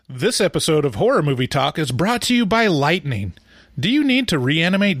This episode of Horror Movie Talk is brought to you by lightning. Do you need to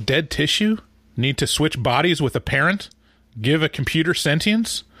reanimate dead tissue? Need to switch bodies with a parent? Give a computer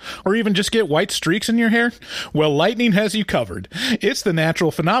sentience? Or even just get white streaks in your hair? Well, lightning has you covered. It's the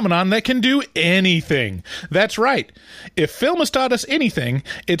natural phenomenon that can do anything. That's right. If film has taught us anything,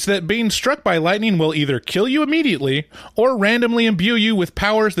 it's that being struck by lightning will either kill you immediately or randomly imbue you with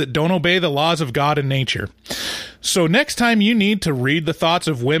powers that don't obey the laws of God and nature. So next time you need to read the thoughts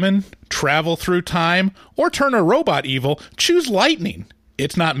of women, travel through time, or turn a robot evil, choose lightning.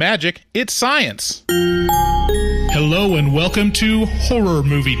 It's not magic, it's science. Hello and welcome to Horror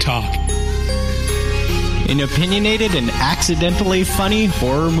Movie Talk. An opinionated and accidentally funny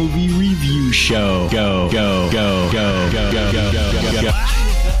horror movie review show. Go, go, go, go, go, go, go, go, go, go.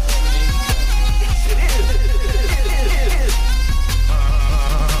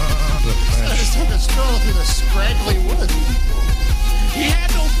 Just took a stroll through the scraggly woods. He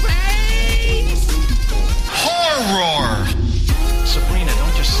had no face! Horror! Sabrina,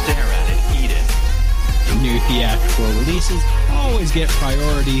 don't just stare at it, eat it. New theatrical releases always get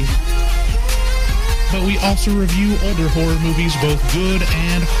priority. But we also review older horror movies, both good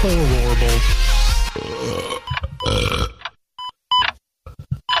and horrible.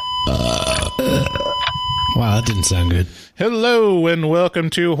 Wow, that didn't sound good. Hello and welcome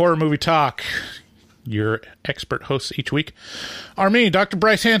to Horror Movie Talk. Your expert hosts each week are me, Dr.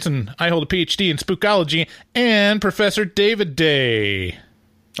 Bryce Hanson. I hold a PhD in spookology, and Professor David Day.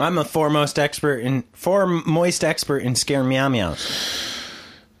 I'm a foremost expert in scare meow meows.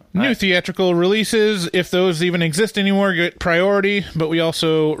 New theatrical releases, if those even exist anymore, get priority, but we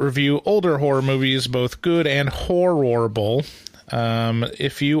also review older horror movies, both good and horrible.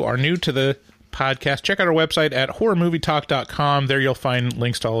 If you are new to the podcast, check out our website at horrormovietalk.com. There you'll find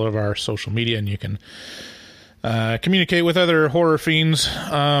links to all of our social media, and you can communicate with other horror fiends.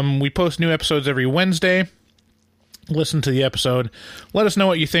 We post new episodes every Wednesday. Listen to the episode. Let us know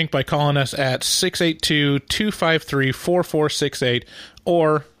what you think by calling us at 682-253-4468,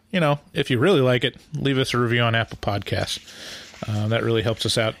 or, you know, if you really like it, leave us a review on Apple Podcasts. That really helps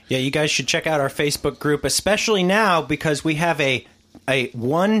us out. Yeah, you guys should check out our Facebook group, especially now because we have a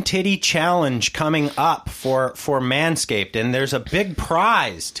one titty challenge coming up for Manscaped, and there's a big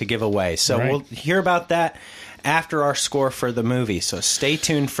prize to give away. So We'll hear about that after our score for the movie. So stay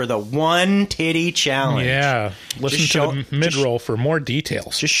tuned for the one titty challenge. Yeah, listen to the mid-roll for more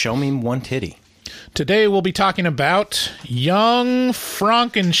details. Just show me one titty. Today we'll be talking about Young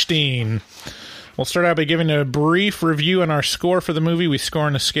Frankenstein. We'll start out by giving a brief review on our score for the movie. We score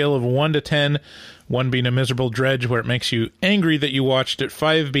on a scale of 1 to 10, 1 being a miserable dredge where it makes you angry that you watched it,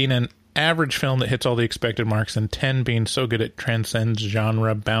 5 being an average film that hits all the expected marks, and 10 being so good it transcends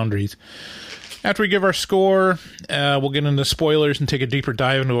genre boundaries. After we give our score, we'll get into spoilers and take a deeper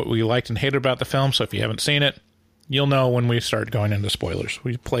dive into what we liked and hated about the film. So if you haven't seen it, you'll know when we start going into spoilers.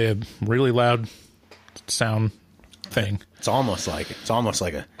 We play a really loud sound thing. It's almost like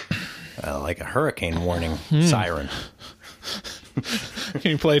a hurricane warning siren.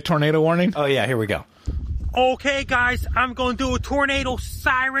 Can you play a tornado warning? Oh yeah, here we go. Okay, guys, I'm going to do a tornado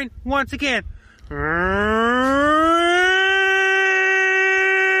siren once again.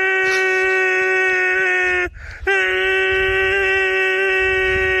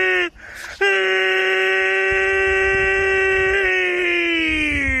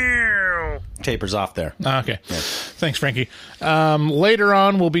 Tapers off there. Okay. Yeah. Thanks, Frankie. Later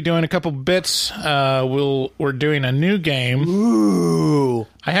on, we'll be doing a couple bits. We're doing a new game. Ooh.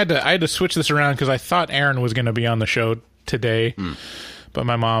 I had to switch this around because I thought Aaron was going to be on the show today, but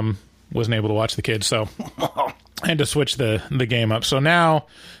my mom wasn't able to watch the kids, so I had to switch the game up. So now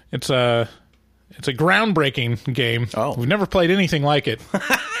it's a groundbreaking game. Oh. We've never played anything like it.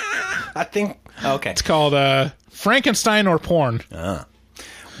 I think okay. It's called Frankenstein or Porn.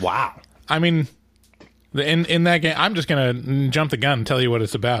 Wow. I mean, in that game, I'm just going to jump the gun and tell you what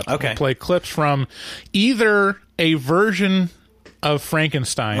it's about. Okay. We'll play clips from either a version of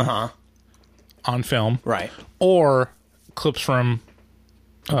Frankenstein on film, right, or clips from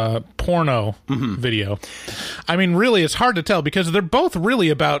porno video. I mean, really, it's hard to tell because they're both really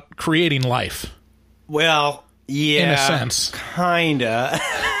about creating life. Well, yeah. In a sense. Kinda.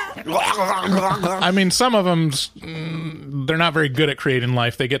 I mean, some of them, they're not very good at creating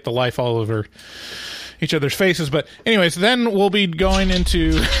life. They get the life all over each other's faces. But anyways, then we'll be going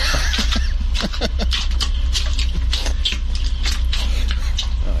into...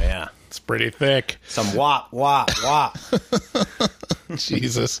 Oh, yeah. It's pretty thick. Some wop.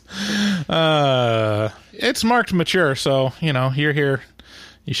 Jesus. It's marked mature, so, you know, you're here.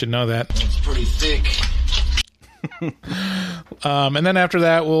 You should know that. It's pretty thick. And then after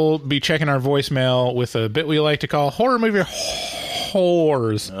that, we'll be checking our voicemail with a bit we like to call horror movie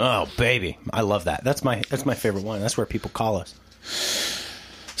whores. Oh, baby. I love that. That's my favorite one. That's where people call us.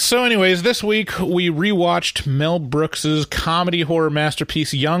 So anyways, this week we rewatched Mel Brooks's comedy horror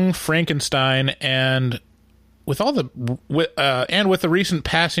masterpiece, Young Frankenstein, and with the recent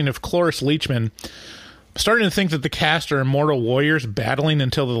passing of Cloris Leachman, I'm starting to think that the cast are immortal warriors battling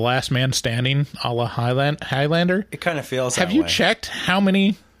until the last man standing, a la Highlander. It kind of feels that way. Have you checked how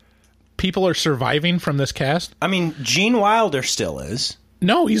many people are surviving from this cast? I mean, Gene Wilder still is.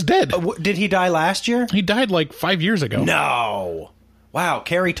 No, he's dead. Did he die last year? He died like 5 years ago. No. Wow,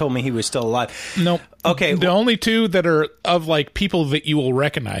 Carrie told me he was still alive. Nope. Okay. The only two that are of like people that you will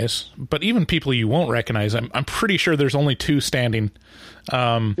recognize, but even people you won't recognize, I'm pretty sure there's only two standing.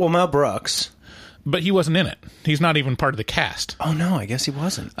 Well, Mel Brooks. But he wasn't in it. He's not even part of the cast. Oh, no, I guess he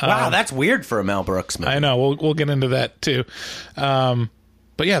wasn't. Wow, that's weird for a Mel Brooks movie. I know. We'll get into that, too. But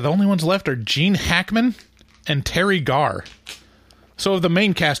yeah, the only ones left are Gene Hackman and Terry Garr. So of the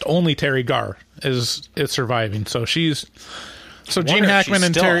main cast, only Terry Garr is surviving. So she's... So Gene Hackman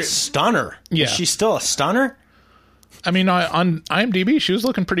and Terry... She's still a stunner. Yeah. Is she still a stunner? I mean, on IMDb, she was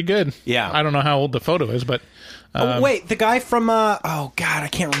looking pretty good. Yeah. I don't know how old the photo is, but... wait, the guy from... oh, God, I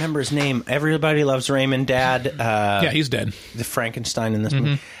can't remember his name. Everybody Loves Raymond, Dad. Yeah, he's dead. The Frankenstein in this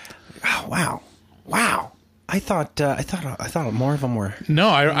movie. Oh, wow. I thought more of them were... No,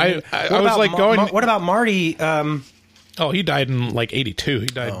 I was like going... What about Marty? Oh, he died in like 82. He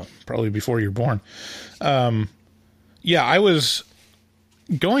died probably before you were born. Yeah, I was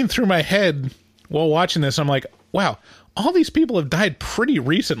going through my head while watching this. I'm like, wow, all these people have died pretty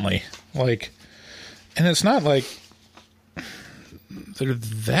recently. Like, and it's not like they're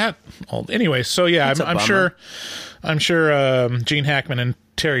that old. Anyway, so yeah, I'm sure Gene Hackman and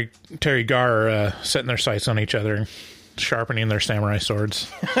Terry Garr are setting their sights on each other and sharpening their samurai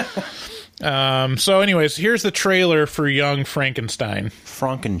swords. So anyways, here's the trailer for Young Frankenstein.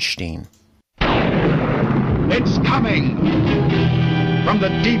 Frankenstein. It's coming from the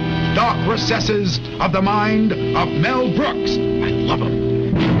deep, dark recesses of the mind of Mel Brooks. I love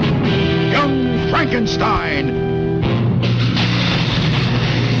him. Young Frankenstein.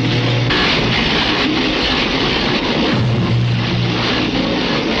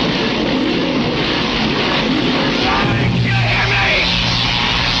 You hear me?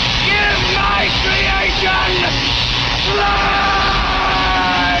 Give my creation life!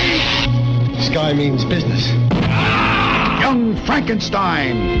 Sky means business. Young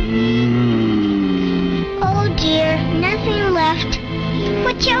Frankenstein. Oh dear, nothing left.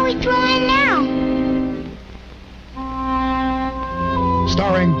 What shall we throw in now?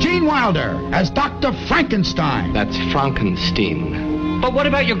 Starring Gene Wilder as Dr. Frankenstein. That's Frankenstein. But what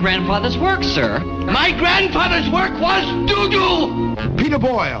about your grandfather's work, sir? My grandfather's work was doo-doo! Peter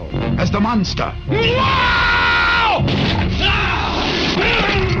Boyle as the monster. Wow!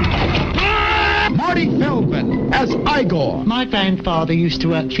 Marty Feldman as Igor. My grandfather used to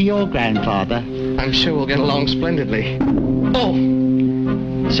work for your grandfather. I'm sure we'll get along splendidly. Oh,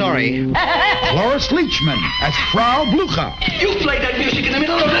 sorry. Cloris Leachman as Frau Blucher. You played that music in the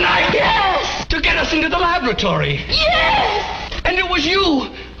middle of the night? Yes! To get us into the laboratory? Yes! And it was you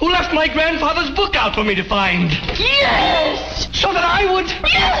who left my grandfather's book out for me to find? Yes! So that I would?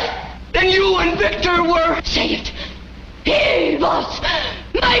 Yes! Then you and Victor were... Say it. He was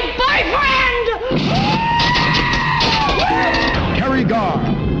my boyfriend! Terry Garr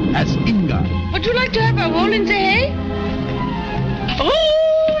as Inga. Would you like to have a roll in the hay? Roll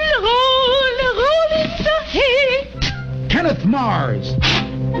in the hay. Kenneth Mars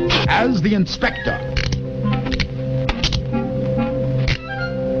as the inspector.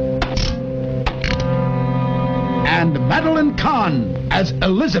 And Madeline Kahn as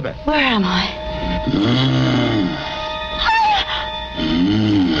Elizabeth. Where am I?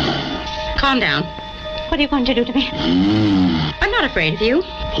 Calm down. What are you going to do to me? I'm not afraid of you.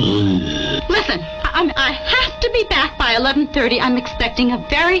 Listen, I have to be back by 11:30. I'm expecting a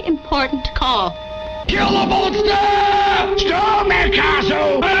very important call. Kill the monster! Storm the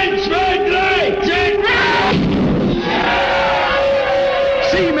castle!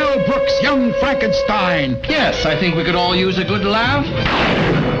 See Mel Brooks' Young Frankenstein. Yes, I think we could all use a good laugh.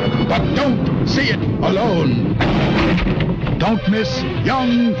 But don't see it alone. Don't miss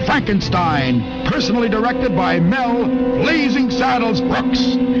Young Frankenstein, personally directed by Mel Blazing Saddles Brooks,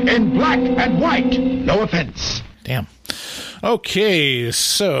 in black and white. No offense. Damn. Okay,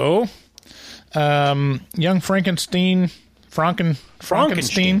 so Young Frankenstein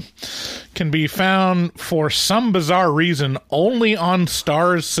can be found for some bizarre reason only on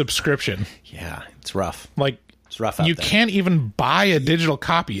Starz subscription. Yeah, it's rough. Like, It's rough out You there. can't even buy a digital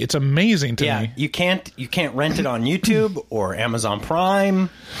copy. It's amazing to me. You can't rent it on YouTube or Amazon Prime.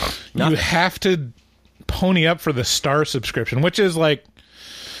 Nothing. You have to pony up for the Star subscription, which is like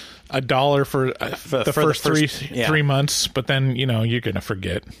 $1 for the first 3 months, but then you're gonna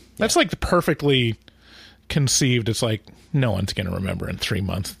forget. That's like the perfectly conceived. It's like no one's gonna remember in 3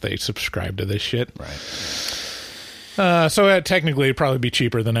 months they subscribe to this shit. Right. So technically it'd probably be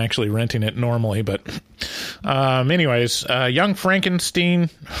cheaper than actually renting it normally, but anyways, Young Frankenstein,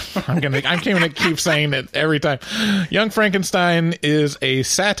 I'm gonna keep saying it every time. Young Frankenstein is a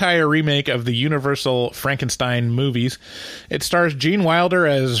satire remake of the Universal Frankenstein movies. It stars Gene Wilder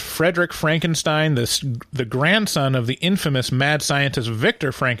as Frederick Frankenstein, the grandson of the infamous mad scientist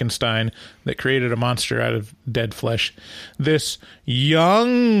Victor Frankenstein that created a monster out of dead flesh. This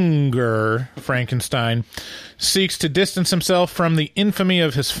younger Frankenstein seeks to distance himself from the infamy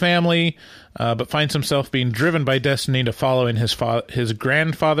of his family, but finds himself being driven by destiny to follow in his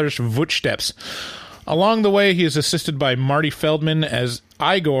grandfather's footsteps. Along the way, he is assisted by Marty Feldman as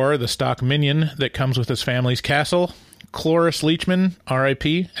Igor, the stock minion that comes with his family's castle. Cloris Leachman,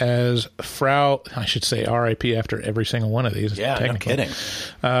 R.I.P., as Frau... I should say R.I.P. after every single one of these. Yeah, no kidding.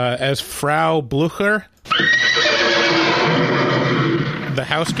 As Frau Blucher, the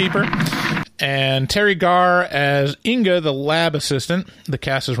housekeeper. And Terry Garr as Inga, the lab assistant. The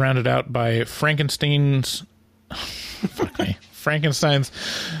cast is rounded out by Frankenstein's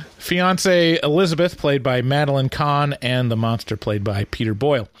fiancée Elizabeth, played by Madeline Kahn, and the monster played by Peter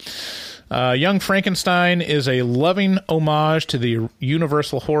Boyle. Young Frankenstein is a loving homage to the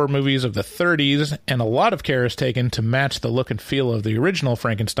Universal horror movies of the 30s, and a lot of care is taken to match the look and feel of the original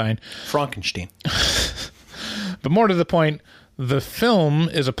Frankenstein. Frankenstein. But more to the point, the film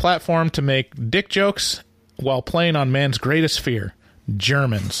is a platform to make dick jokes while playing on man's greatest fear,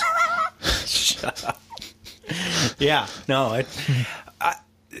 Germans. Shut up. Yeah, no,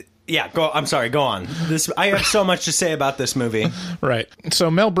 I'm sorry, go on. I have so much to say about this movie. Right.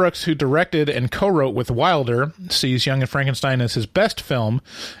 So Mel Brooks, who directed and co-wrote with Wilder, sees Young and Frankenstein as his best film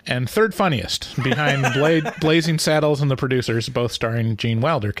and third funniest, behind Blazing Saddles and The Producers, both starring Gene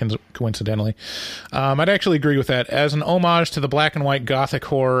Wilder, coincidentally. I'd actually agree with that. As an homage to the black and white gothic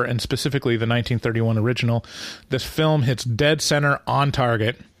horror, and specifically the 1931 original, this film hits dead center on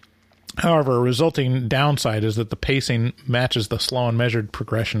target. However, a resulting downside is that the pacing matches the slow and measured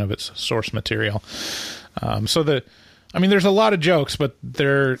progression of its source material. There's a lot of jokes, but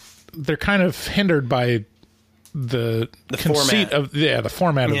they're kind of hindered by the conceit of the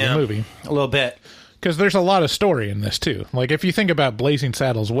format of the movie. A little bit. Because there's a lot of story in this too. Like if you think about Blazing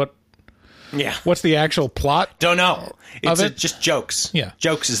Saddles, what's the actual plot? Don't know. It's just jokes. Yeah.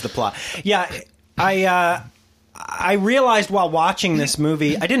 Jokes is the plot. Yeah, I realized while watching this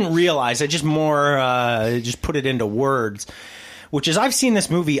movie, I didn't realize, I just put it into words, which is I've seen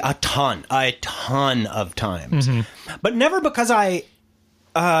this movie a ton of times. Mm-hmm. But never because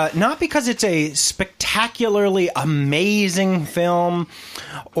not because it's a spectacularly amazing film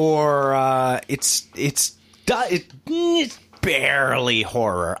or it's barely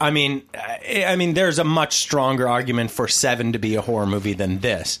horror. I mean, there's a much stronger argument for Seven to be a horror movie than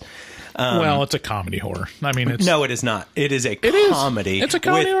this. Well, it's a comedy horror. I mean, no, it is not. It is a comedy. It's a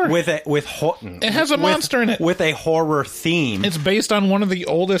comedy horror it has a monster in it with a horror theme. It's based on one of the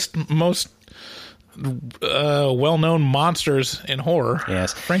oldest, most well-known monsters in horror.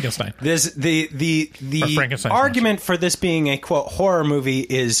 Yes, Frankenstein. The argument for this being a quote horror movie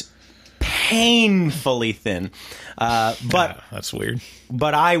is painfully thin. But that's weird.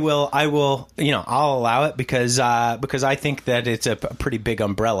 But I will, I'll allow it because I think that it's a pretty big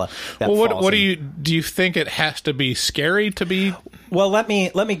umbrella. What do you think it has to be scary to be? Well, let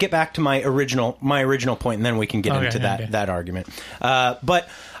me get back to my original point, and then we can get into that argument. But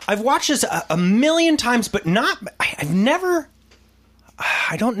I've watched this a million times, but I've never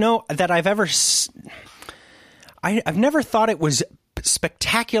thought it was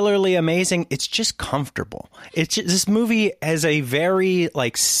spectacularly amazing. It's just comfortable. This movie has a very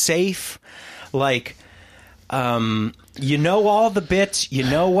safe, all the bits,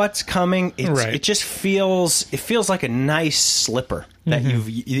 what's coming. It just feels like a nice slipper that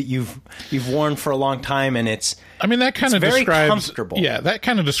you've worn for a long time, and it's that kind of very comfortable. Yeah, that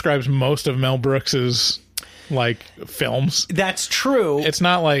kind of describes most of Mel Brooks's films. That's true. It's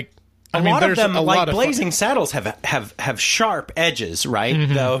not like. A lot of them, like Blazing Saddles, have sharp edges, right?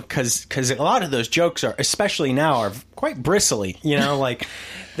 Mm-hmm. Though, because a lot of those jokes are, especially now, are quite bristly.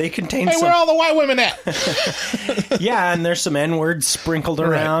 They contain. Hey, where are all the white women at? Yeah, and there's some N-words sprinkled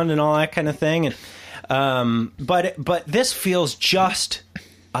around and all that kind of thing. And but this feels just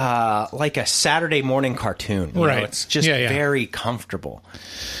like a Saturday morning cartoon. You know, it's just very comfortable.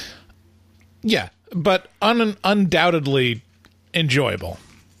 Yeah, but undoubtedly enjoyable.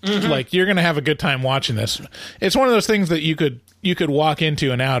 Like, you're going to have a good time watching this. It's one of those things that you could walk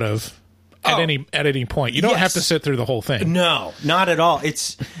into and out of at any point. You don't have to sit through the whole thing. No, not at all.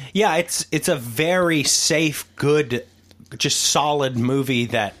 It's a very safe, good, just solid movie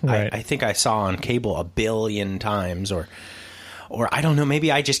that I think I saw on cable 1 billion times, or I don't know,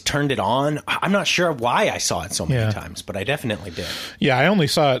 maybe I just turned it on. I'm not sure why I saw it so many times, but I definitely did. Yeah, I only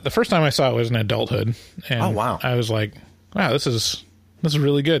saw it, the first time I saw it was in adulthood. And oh, wow. I was like, wow, this is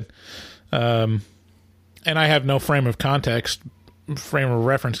really good. And I have no frame of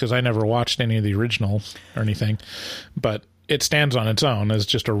reference because I never watched any of the originals or anything, but it stands on its own as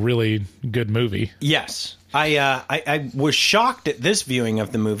just a really good movie. Yes. I was shocked at this viewing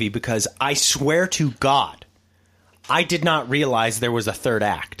of the movie because I swear to God, I did not realize there was a third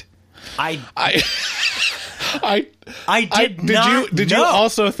act. Did you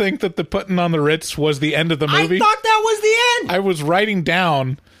also think that the putting on the Ritz was the end of the movie? I thought that was the end. I was writing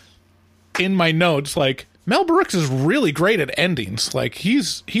down in my notes, like, Mel Brooks is really great at endings. Like, he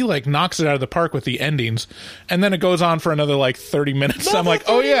like knocks it out of the park with the endings, and then it goes on for another like 30 minutes. I'm like,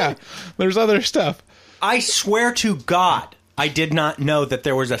 oh yeah, there's other stuff. I swear to God, I did not know that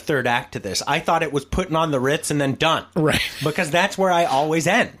there was a third act to this. I thought it was putting on the Ritz and then done. Right. Because that's where I always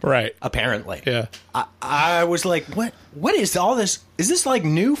end. Right. Apparently. Yeah. I was like, what is all this? Is this like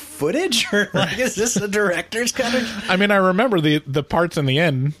new footage? Or like, is this the director's cut? I mean, I remember the parts in the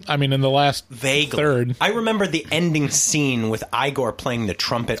end. I mean, in the last third. I remember the ending scene with Igor playing the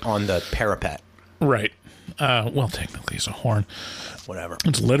trumpet on the parapet. Right. Well, technically it's a horn. Whatever.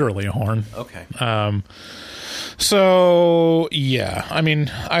 It's literally a horn. Okay. So, yeah, I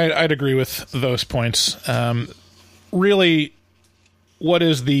mean, I'd agree with those points. Really, what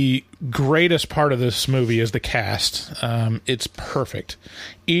is the greatest part of this movie is the cast. It's perfect.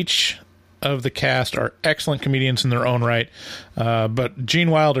 Each of the cast are excellent comedians in their own right, but Gene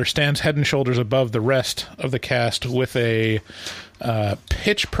Wilder stands head and shoulders above the rest of the cast with a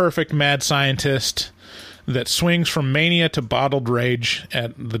pitch-perfect mad scientist that swings from mania to bottled rage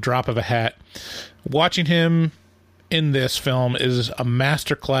at the drop of a hat. Watching him in this film is a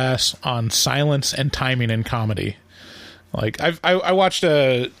masterclass on silence and timing in comedy. Like, I watched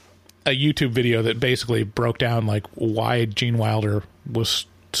a YouTube video that basically broke down like why Gene Wilder was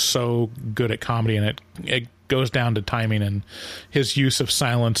so good at comedy, and it goes down to timing and his use of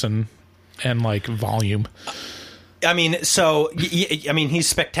silence and like volume. I mean, he's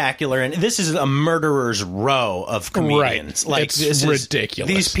spectacular, and this is a murderer's row of comedians. Right. Like, it's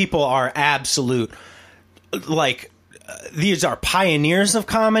ridiculous. These people are absolute, like, these are pioneers of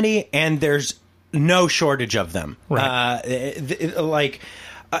comedy, and there's no shortage of them. Right.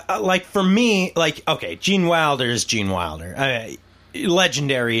 Like for me, like, okay, Gene Wilder is Gene Wilder,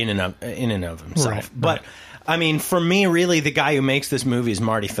 legendary in and of himself. Right, but right. I mean, for me, really, the guy who makes this movie is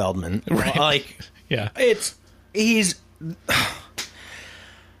Marty Feldman. Right. Like, yeah,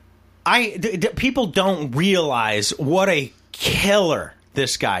 people don't realize what a killer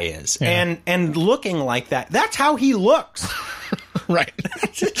this guy is. Yeah. And looking like that, that's how he looks. Right.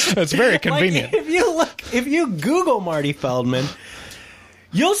 That's very convenient. Like, if you Google Marty Feldman,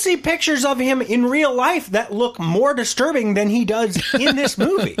 you'll see pictures of him in real life that look more disturbing than he does in this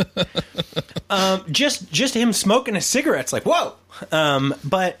movie. Just him smoking a cigarette, it's like, whoa.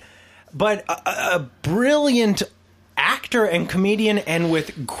 But a brilliant actor and comedian, and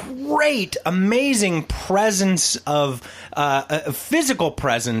with great, amazing presence of physical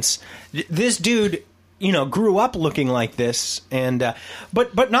presence. This dude, you know, grew up looking like this, and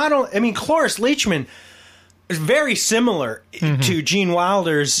but not only. I mean, Cloris Leachman is very similar to Gene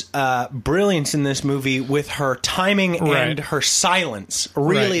Wilder's brilliance in this movie, with her timing and her silence.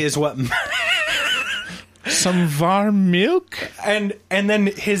 Really, is what. Some warm milk, and then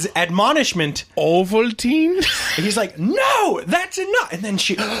his admonishment, Ovaltine. He's like, "No, that's enough." And then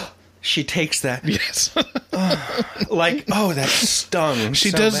she takes that. Yes. Like, oh, that stung.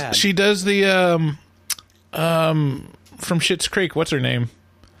 She so does. bad. She does the from Schitt's Creek. What's her name?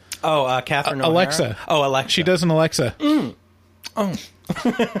 Oh, Catherine O'Hara? Alexa. Oh, Alexa. She does an Alexa. Oh.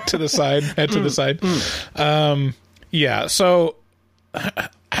 To the side, head to the side. Yeah. So,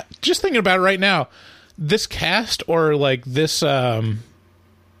 just thinking about it right now. This cast, or like this this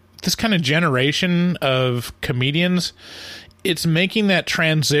kind of generation of comedians, it's making that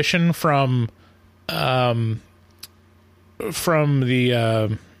transition from the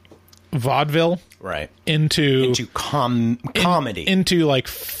vaudeville right into comedy, into like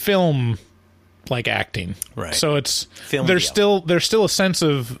film like acting. Right. So it's Film there's deal. still a sense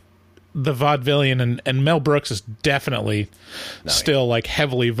of the vaudevillian, and Mel Brooks is definitely still like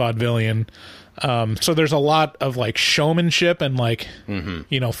heavily vaudevillian. So there's a lot of like showmanship and like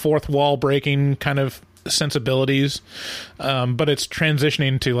fourth wall breaking kind of sensibilities, but it's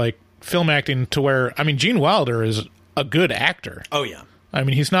transitioning to like film acting to where, I mean, Gene Wilder is a good actor. Oh yeah. I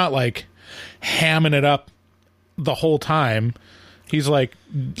mean, he's not like hamming it up the whole time. He's like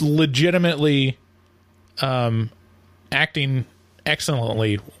legitimately acting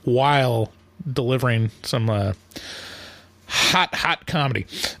excellently while delivering some hot comedy.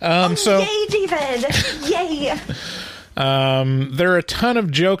 Yay, David! Yay! There are a ton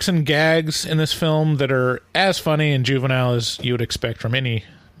of jokes and gags in this film that are as funny and juvenile as you would expect from any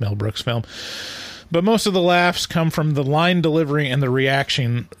Mel Brooks film. But most of the laughs come from the line delivery and the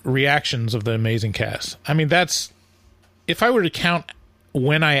reactions of the amazing cast. I mean, if I were to count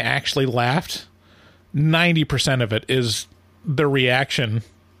when I actually laughed, 90% of it is the reaction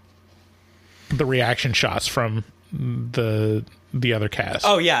shots from the other cast.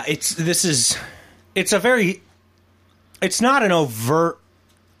 Oh yeah, it's not an overt.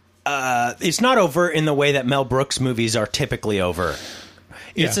 It's not overt in the way that Mel Brooks movies are typically overt.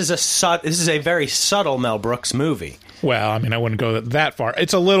 This is a very subtle Mel Brooks movie. Well, I mean, I wouldn't go that far.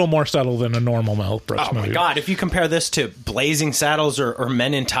 It's a little more subtle than a normal Mel Brooks movie. Oh my God! If you compare this to Blazing Saddles or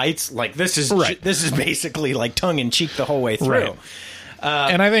Men in Tights, like this is basically like tongue in cheek the whole way through. Right.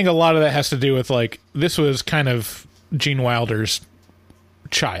 And I think a lot of that has to do with like this was kind of Gene Wilder's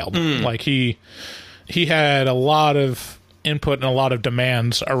child. Like he had a lot of input and a lot of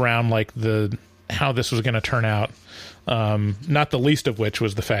demands around like how this was going to turn out. Not the least of which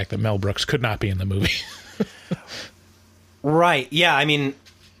was the fact that Mel Brooks could not be in the movie. Right. Yeah. I mean,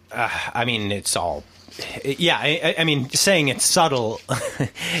 it's all. Yeah. I mean, saying it's subtle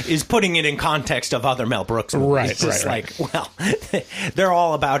is putting it in context of other Mel Brooks movies. Right. It's just well, they're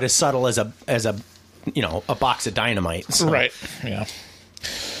all about as subtle as a a box of dynamite. So. Right. Yeah.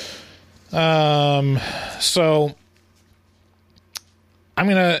 So I'm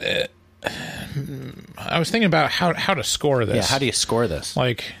gonna. I was thinking about how to score this. Yeah, how do you score this?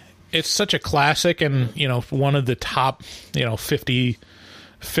 Like, it's such a classic, and one of the top 50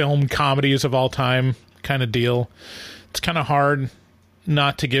 film comedies of all time kind of deal. It's kind of hard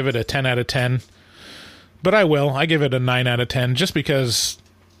not to give it a 10 out of 10, but I will. I give it a 9 out of 10 just because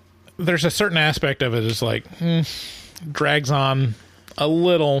there's a certain aspect of it is like drags on a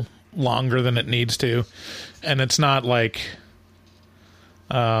little longer than it needs to, and it's not like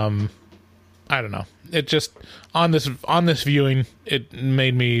I don't know. It just on this viewing, it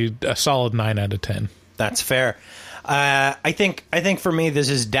made me a solid 9 out of 10. That's fair. I think for me this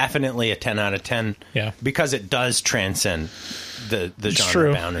is definitely a 10 out of 10. Yeah, because it does transcend the genre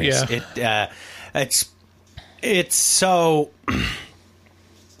true. boundaries. Yeah. It's so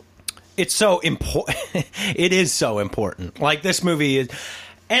important. It is so important. Like this movie is,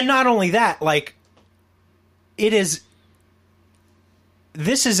 and not only that, like it is.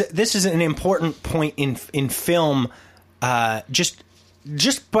 This is an important point in film, just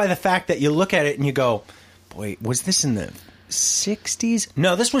by the fact that you look at it and you go, boy, was this in the 60s?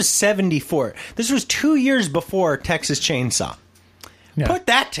 No, this was 74. This was 2 years before Texas Chainsaw. Yeah. Put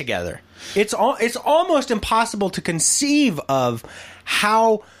that together. It's almost impossible to conceive of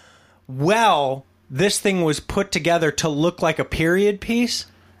how well this thing was put together to look like a period piece.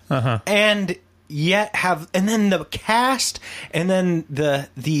 Uh-huh. And yet and then the cast, and then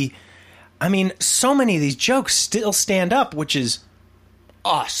I mean, so many of these jokes still stand up, which is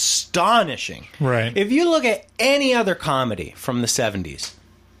astonishing. Right. If you look at any other comedy from the 70s,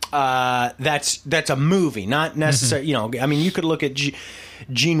 that's a movie, not necessarily, I mean, you could look at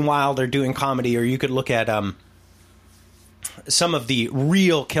Gene Wilder doing comedy, or you could look at some of the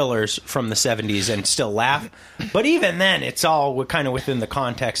real killers from the 70s and still laugh. But even then, it's all kind of within the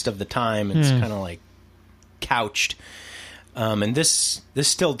context of the time. It's kind of like couched. And this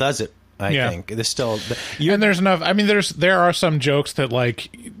still does it, I think. This still... And there's enough... I mean, there are some jokes that, like,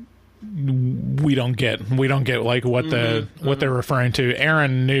 we don't get. We don't get, like, what they're referring to.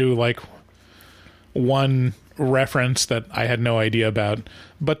 Aaron knew, like, one reference that I had no idea about.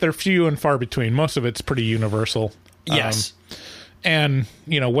 But they're few and far between. Most of it's pretty universal. Yes. And,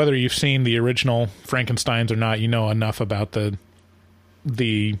 whether you've seen the original Frankensteins or not, you know enough about the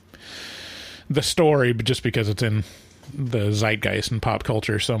story, but just because it's in the zeitgeist and pop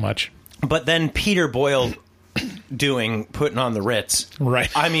culture so much. But then Peter Boyle putting on the Ritz. Right.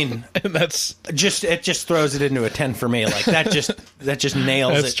 I mean, it just throws it into a 10 for me. Like that just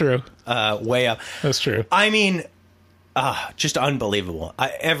nails That's it. True. Way up. That's true. I mean, just unbelievable.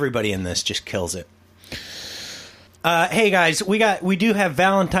 Everybody in this just kills it. Hey guys, we do have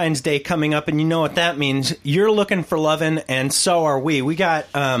Valentine's Day coming up, and you know what that means. You're looking for lovin', and so are we. We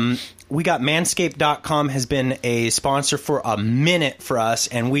got Manscaped.com has been a sponsor for a minute for us,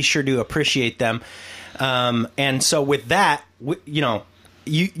 and we sure do appreciate them. And so with that, you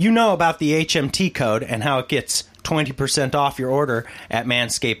know about the HMT code and how it gets 20% off your order at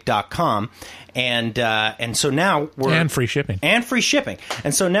Manscaped.com. And so now we're... And free shipping.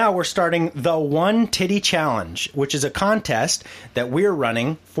 And so now we're starting the One Titty Challenge, which is a contest that we're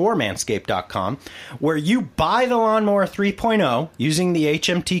running for Manscaped.com, where you buy the Lawnmower 3.0 using the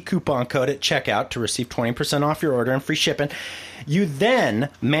HMT coupon code at checkout to receive 20% off your order and free shipping. You then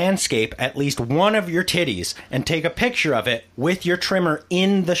manscape at least one of your titties and take a picture of it with your trimmer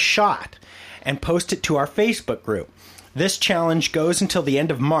in the shot and post it to our Facebook group. This challenge goes until the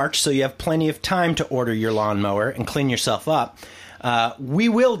end of March, so you have plenty of time to order your lawnmower and clean yourself up. We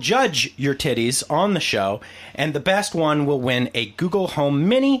will judge your titties on the show, and the best one will win a Google Home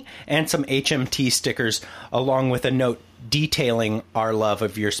Mini and some HMT stickers, along with a note detailing our love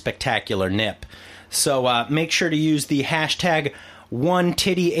of your spectacular nip. So make sure to use the hashtag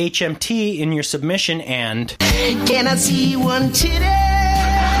OneTittyHMT in your submission, and... Can I see one titty?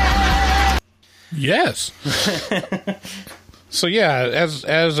 Yes. So yeah,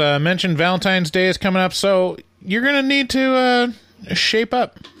 as mentioned, Valentine's Day is coming up, so you're going to need to shape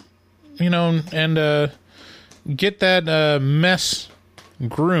up, and get that mess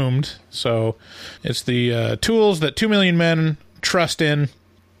groomed. So it's the tools that 2 million men trust in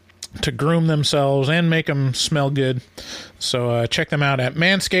to groom themselves and make them smell good. So check them out at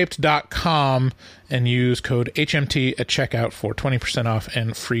manscaped.com and use code HMT at checkout for 20% off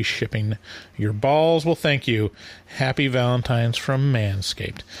and free shipping. Your balls will thank you. Happy Valentine's from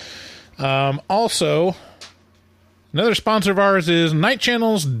Manscaped. Also, another sponsor of ours is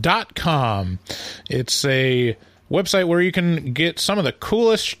nightchannels.com. It's a website where you can get some of the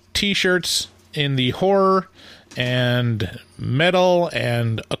coolest t-shirts in the horror and metal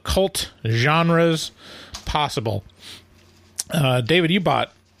and occult genres possible. David, you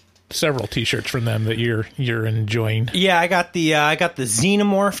bought several t-shirts from them that you're enjoying. Yeah, I got the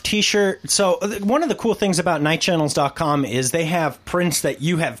Xenomorph t-shirt. So one of the cool things about nightchannels.com is they have prints that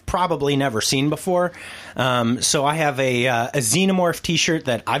you have probably never seen before. So I have a Xenomorph t-shirt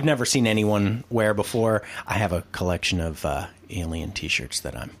that I've never seen anyone wear before. I have a collection of alien t-shirts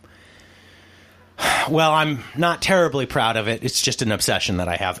that I'm not terribly proud of it. It's just an obsession that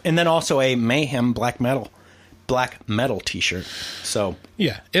I have. And then also a Mayhem black metal t-shirt. So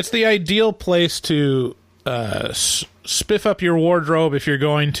yeah, it's the ideal place to spiff up your wardrobe if you're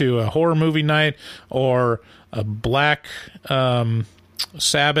going to a horror movie night or a Black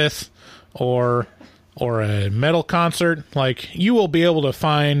Sabbath or a metal concert. Like, you will be able to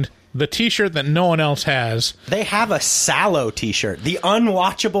find the t-shirt that no one else has. They have a Sallow t-shirt, the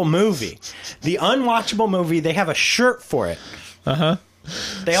unwatchable movie. They have a shirt for it.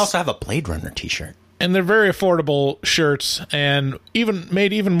 They also have a Blade Runner t-shirt. And they're very affordable shirts, and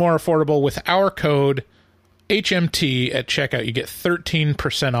made even more affordable with our code HMT at checkout. You get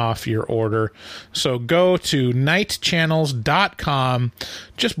 13% off your order. So go to nightchannels.com,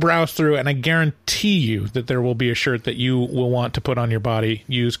 just browse through, and I guarantee you that there will be a shirt that you will want to put on your body.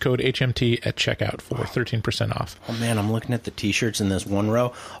 Use code HMT at checkout for 13% off. Oh man, I'm looking at the t-shirts in this one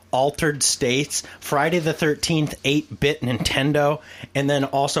row. Altered States, Friday the 13th, 8-bit Nintendo, and then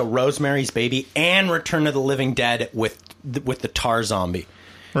also Rosemary's Baby and Return of the Living Dead with the Tar Zombie.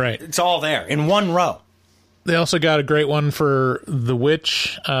 Right. It's all there in one row. They also got a great one for The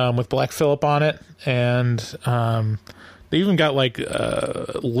Witch with Black Phillip on it, and they even got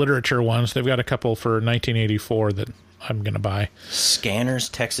literature ones. They've got a couple for 1984 that I'm going to buy. Scanners,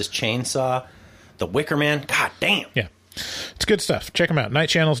 Texas Chainsaw, The Wicker Man. God damn. Yeah. It's good stuff. Check them out,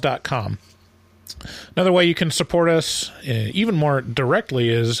 nightchannels.com. Another way you can support us even more directly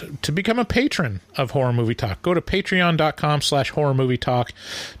is to become a patron of Horror Movie Talk. Go to patreon.com/Horror Movie Talk.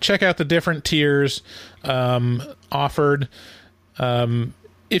 Check out the different tiers offered.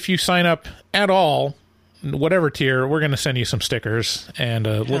 If you sign up at all, whatever tier, we're going to send you some stickers and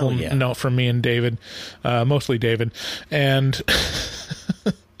a little note from me and David, mostly David. And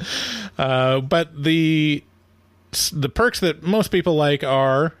but the perks that most people like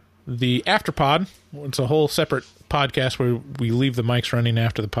are the Afterpod. It's a whole separate podcast where we leave the mics running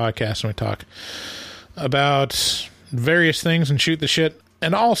after the podcast and we talk about various things and shoot the shit.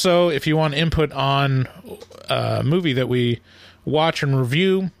 And also, if you want input on a movie that we watch and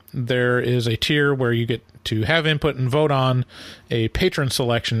review, there is a tier where you get to have input and vote on a patron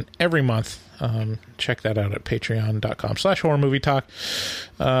selection every month. Check that out at patreon.com/horrormovietalk.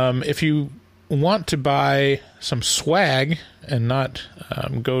 If you want to buy some swag and not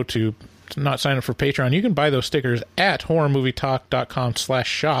sign up for Patreon, you can buy those stickers at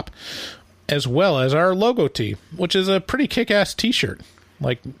horrormovietalk.com/shop, as well as our logo tee, which is a pretty kick-ass t-shirt.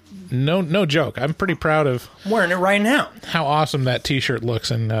 Like, no joke. I'm pretty proud of wearing it right now. How awesome that t-shirt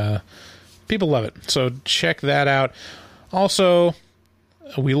looks, and people love it. So check that out. Also,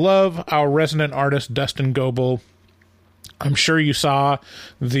 we love our resident artist, Dustin Goebel. I'm sure you saw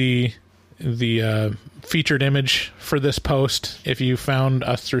the featured image for this post if you found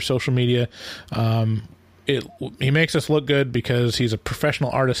us through social media. He makes us look good because he's a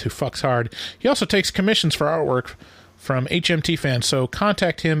professional artist who fucks hard. He also takes commissions for artwork from HMT fans, so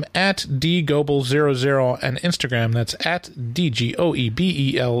contact him at dgoebel00 on Instagram. That's at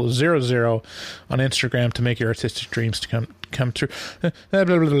DGOEBEL00 on Instagram to make your artistic dreams to come true.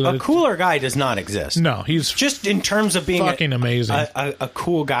 A cooler guy does not exist. No, he's just in terms of being fucking amazing, a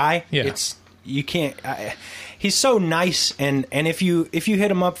cool guy. Yeah. You can't. He's so nice, and if you hit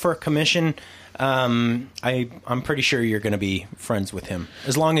him up for a commission, I'm pretty sure you're going to be friends with him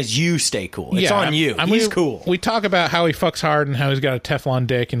as long as you stay cool. It's on you. He's cool. We talk about how he fucks hard and how he's got a Teflon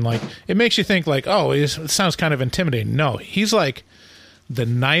dick, and like it makes you think like, oh, it sounds kind of intimidating. No, he's like the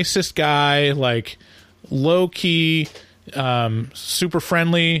nicest guy, like low key, super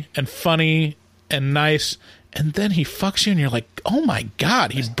friendly and funny and nice. And then he fucks you, and you're like, "Oh my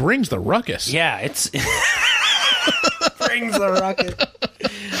god, he brings the ruckus." Yeah, it's brings the ruckus.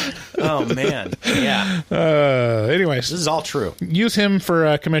 Oh man, yeah. Anyways, this is all true. Use him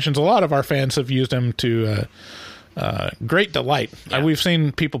for commissions. A lot of our fans have used him to great delight. Yeah. We've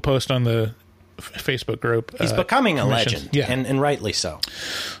seen people post on the Facebook group. He's becoming a legend, yeah, and rightly so.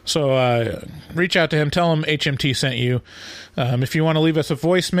 So reach out to him. Tell him HMT sent you. If you want to leave us a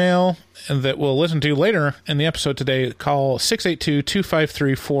voicemail that we'll listen to later in the episode today, call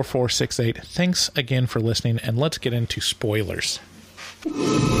 682-253-4468. Thanks again for listening, and let's get into spoilers.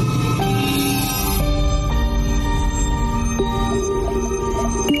 Spoilers.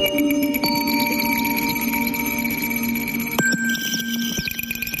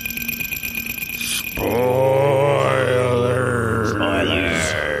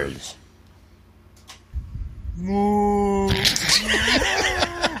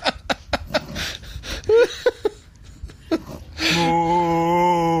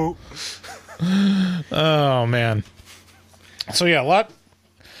 Oh man. So yeah, a lot.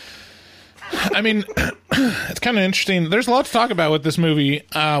 I mean, it's kind of interesting. There's a lot to talk about with this movie.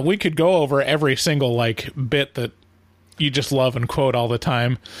 We could go over every single like bit that you just love and quote all the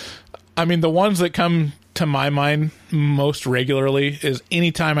time. I mean, the ones that come to my mind most regularly is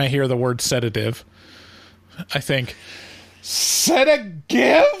anytime I hear the word sedative, I think, sedative?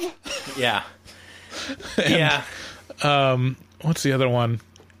 Yeah. And, what's the other one?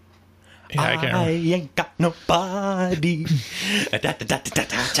 Yeah, I can't remember. I ain't got nobody.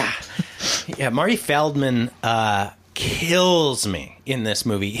 Yeah, Marty Feldman kills me in this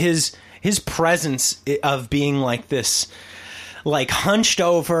movie. His presence of being like this, like hunched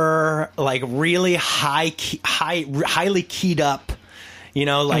over, like really highly keyed up. You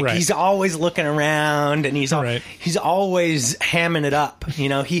know, like right. He's always looking around, and he's always hamming it up. You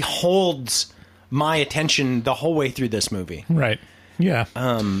know, he holds my attention the whole way through this movie. Right. Yeah.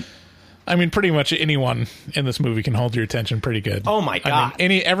 I mean, pretty much anyone in this movie can hold your attention pretty good. Oh my god! I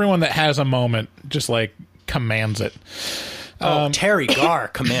mean, everyone that has a moment just like commands it. Terry Garr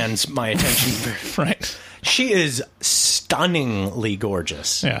commands my attention. Right. She is stunningly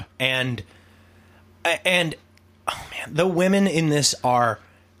gorgeous. Yeah. And oh man, the women in this are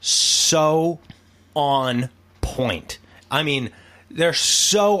so on point. I mean, they're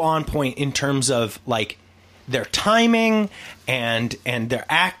so on point in terms of like their timing and their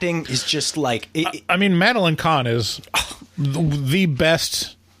acting is just like I mean, Madeline Kahn is the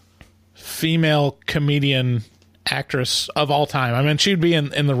best female comedian actress of all time. I mean, she'd be in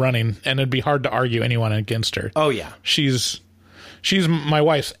the running, and it'd be hard to argue anyone against her. Oh yeah, she's my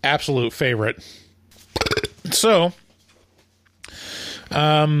wife's absolute favorite. So,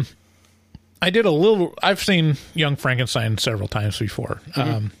 I've seen Young Frankenstein several times before.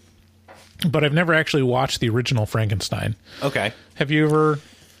 Mm-hmm. But I've never actually watched the original Frankenstein. Okay. Have you ever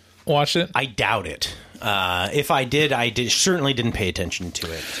watched it? I doubt it. If I did, certainly didn't pay attention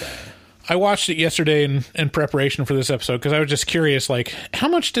to it. I watched it yesterday in preparation for this episode because I was just curious, like, how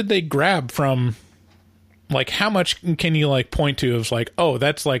much did they grab from, like, how much can you, like, point to of, like, oh,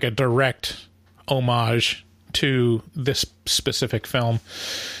 that's, like, a direct homage to this specific film.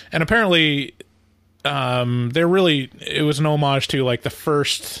 And apparently it was an homage to like the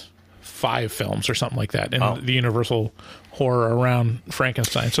first 5 films or something like that in the Universal horror around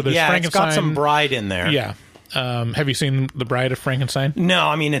Frankenstein. So there's Frankenstein. It's got some Bride in there. Yeah. Have you seen The Bride of Frankenstein? No,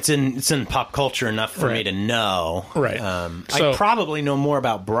 I mean it's in pop culture enough for me to know. Right. I probably know more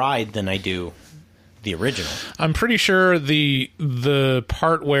about Bride than I do the original. I'm pretty sure the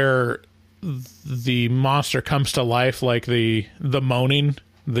part where the monster comes to life, like the moaning,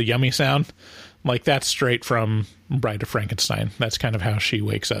 the yummy sound, like that's straight from Bride of Frankenstein. That's kind of how she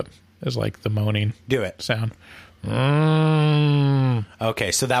wakes up, is like the moaning sound.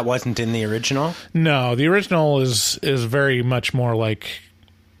 Okay, so that wasn't in the original? No, the original is very much more like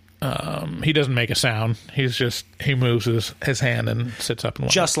he doesn't make a sound. He moves his hand and sits up and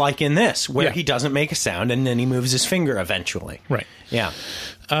walks. Just like in this, where he doesn't make a sound and then he moves his finger eventually. Right. Yeah.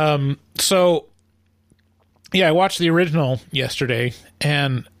 So I watched the original yesterday,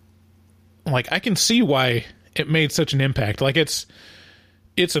 and like I can see why it made such an impact. Like it's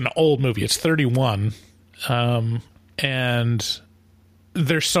an old movie. It's 31. And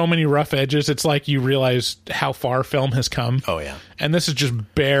there's so many rough edges. It's like you realize how far film has come. Oh yeah. And this is just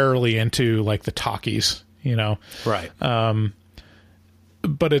barely into like the talkies, you know? Right.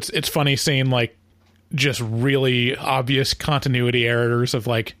 But it's funny seeing like just really obvious continuity errors of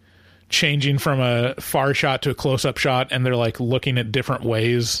like changing from a far shot to a close-up shot, and they're like looking at different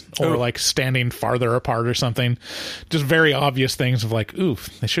ways or like standing farther apart or something. Just very obvious things of like, oof,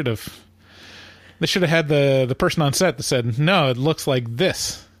 they should have had the person on set that said, no, it looks like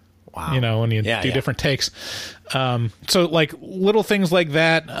this. Wow. You know, when you do different takes. So like little things like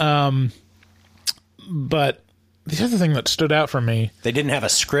that. But the other thing that stood out for me, they didn't have a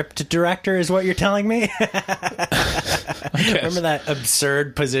script director, is what you're telling me? Remember that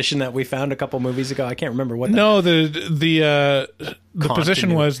absurd position that we found a couple movies ago? I can't remember what. No, the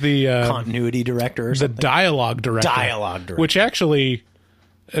position was the continuity director, or something. The dialogue director, which actually.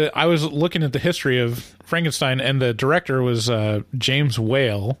 I was looking at the history of Frankenstein, and the director was James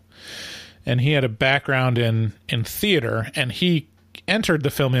Whale, and he had a background in theater, and he entered the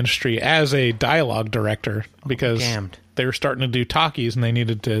film industry as a dialogue director because they were starting to do talkies, and they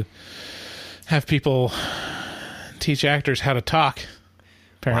needed to have people teach actors how to talk,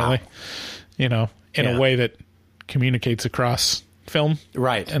 apparently, you know, in a way that communicates across film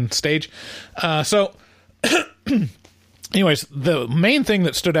and stage. Anyways, the main thing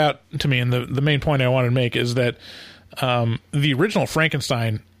that stood out to me, and the main point I wanted to make, is that the original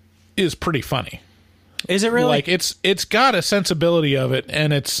Frankenstein is pretty funny. Is it really? Like it's got a sensibility of it,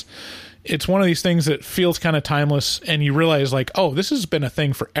 and it's one of these things that feels kind of timeless, and you realize like, oh, this has been a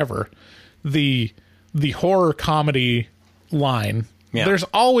thing forever. The horror comedy line. Yeah. There's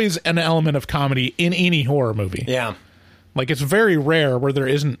always an element of comedy in any horror movie. Yeah. Like it's very rare where there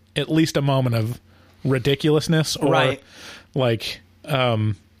isn't at least a moment of ridiculousness or like what's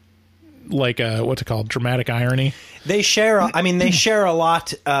it called, dramatic irony. They share a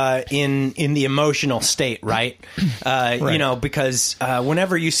lot in the emotional state, right? You know, because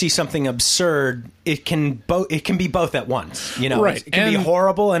whenever you see something absurd, it can be both at once, you know. It can be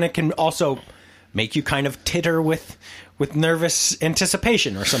horrible, and it can also make you kind of titter with nervous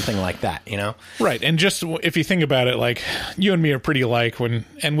anticipation or something like that, you know. Right. And just if you think about it, like you and me are pretty alike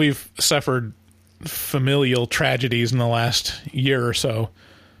and we've suffered familial tragedies in the last year or so.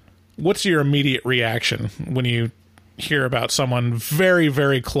 What's your immediate reaction when you hear about someone very,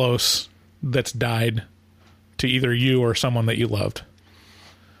 very close that's died to either you or someone that you loved?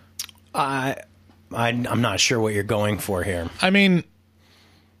 I'm not sure what you're going for here. I mean,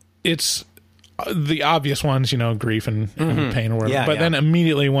 it's the obvious ones, you know, grief and pain or whatever. Yeah, but then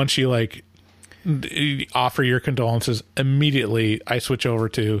immediately once you like offer your condolences, immediately I switch over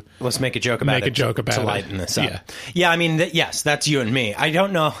to let's make a joke about it to lighten this up. Yeah, I mean, yes, that's you and me. I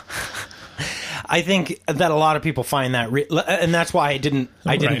don't know. I think that a lot of people find that, and that's why I didn't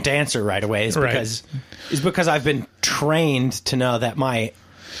answer right away. Is because I've been trained to know that my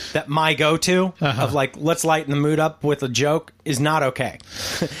go-to of like, let's lighten the mood up with a joke is not okay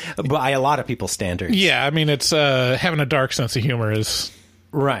by a lot of people's standards. Yeah, I mean, it's having a dark sense of humor is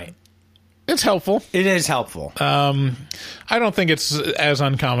right. It's helpful. It is helpful. I don't think it's as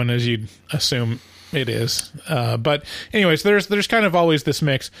uncommon as you'd assume it is. But anyways, there's kind of always this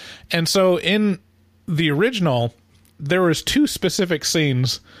mix. And so in the original, there was 2 specific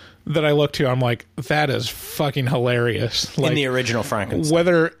scenes that I look to. I'm like, that is fucking hilarious. Like, in the original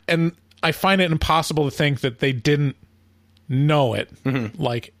Frankenstein. And I find it impossible to think that they didn't know it. Mm-hmm.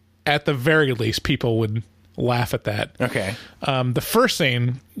 Like, at the very least, people would laugh at that. Okay. The first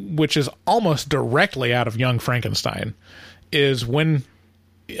scene, which is almost directly out of Young Frankenstein, is when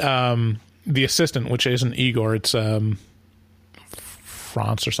the assistant, which isn't Igor, it's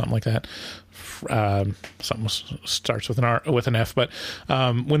France or something like that. Something starts with an F. But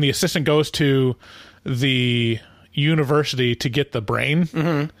when the assistant goes to the university to get the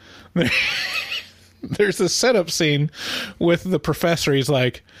brain, there's this setup scene with the professor. He's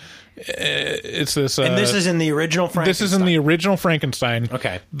like, it's this. And this is in the original Frankenstein. This is in the original Frankenstein.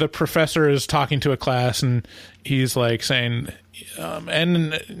 Okay. The professor is talking to a class, and he's like saying,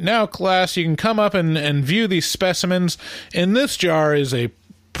 and now, class, you can come up and view these specimens. In this jar is a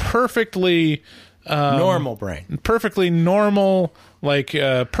perfectly normal brain. Perfectly normal, like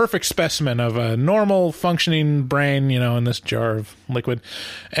perfect specimen of a normal functioning brain, in this jar of liquid.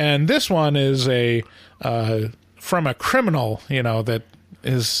 And this one is from a criminal, that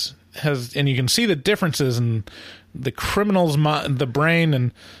has, and you can see the differences in the criminal's the brain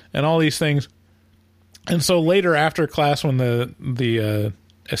and all these things. And so later after class, when the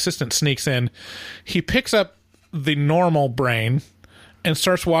assistant sneaks in, he picks up the normal brain and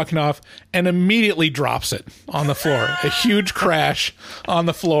starts walking off and immediately drops it on the floor. A huge crash on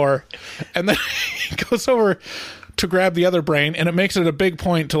the floor. And then he goes over to grab the other brain, and it makes it a big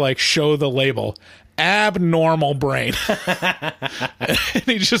point to like show the label. Abnormal brain. And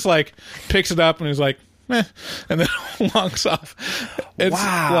he just like picks it up and he's like, meh, and then walks off. It's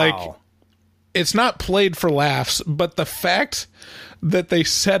like, it's not played for laughs, but the fact that they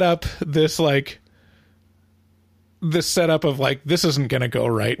set up this setup of like, this isn't going to go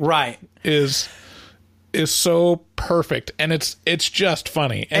right is so perfect, and it's just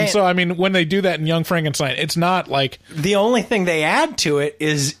funny. And so, I mean, when they do that in Young Frankenstein, it's not like, the only thing they add to it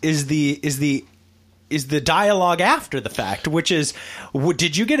is the dialogue after the fact, which is,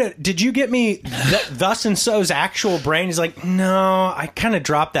 did you get me thus and so's actual brain? He's like, no, I kind of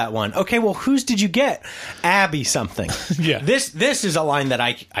dropped that one. Okay, well, whose did you get? Abby something. Yeah. This is a line that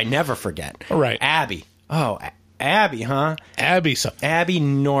I never forget. Right. Abby. Oh, Abby, huh? Abby something. Abby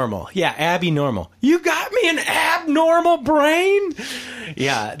Normal. Yeah, Abby Normal. You got me an abnormal brain?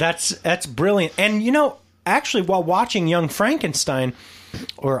 Yeah, that's brilliant. And, actually, while watching Young Frankenstein,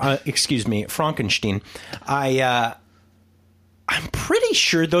 or excuse me, Frankenstein, I'm pretty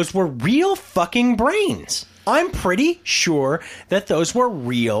sure those were real fucking brains. I'm pretty sure that those were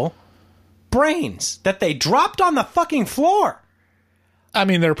real brains that they dropped on the fucking floor. I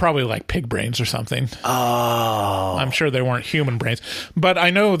mean, they're probably like pig brains or something. Oh, I'm sure they weren't human brains, but I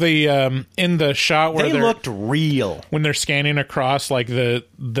know the in the shot where they looked real when they're scanning across like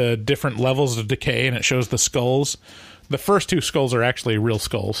the different levels of decay, and it shows the skulls. The first two skulls are actually real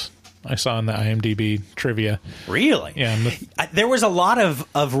skulls. I saw in the IMDb trivia. Really? Yeah. There was a lot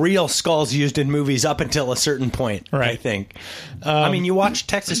of real skulls used in movies up until a certain point, right. I think. I mean, you watch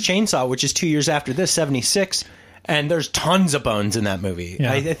Texas Chainsaw, which is 2 years after this, 76, and there's tons of bones in that movie.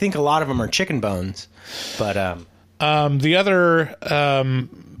 Yeah. I think a lot of them are chicken bones. But the other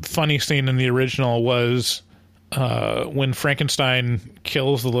funny scene in the original was when Frankenstein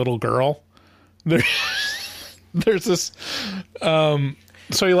kills the little girl. There's this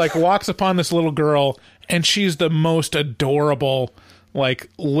so he like walks upon this little girl, and she's the most adorable like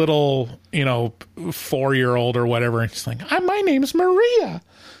little 4-year-old or whatever, and she's like, my name's Maria,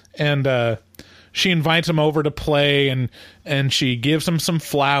 and she invites him over to play, and she gives him some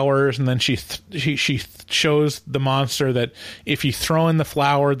flowers, and then she shows the monster that if you throw in the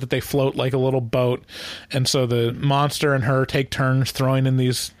flower that they float like a little boat, and so the monster and her take turns throwing in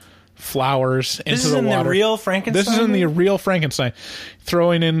these flowers into the water. This is in the real Frankenstein? This is in the real Frankenstein,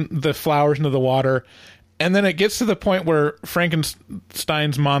 throwing in the flowers into the water. And then it gets to the point where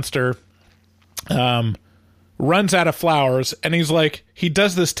Frankenstein's monster runs out of flowers, and he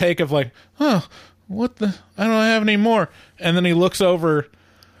does this take of like, what the, I don't have any more. And then he looks over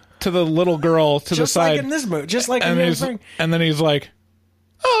to the little girl to the side. Just like in this movie. Just like in the And then he's like,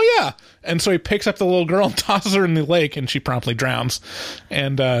 oh yeah. And so he picks up the little girl and tosses her in the lake, and she promptly drowns.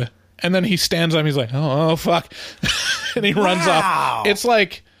 And then he stands up, he's like, oh fuck. And he runs off. It's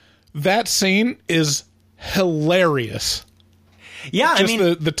like, that scene is hilarious. Yeah,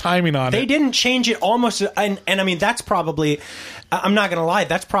 just the timing on it. They didn't change it almost, and I mean, that's probably, I'm not going to lie,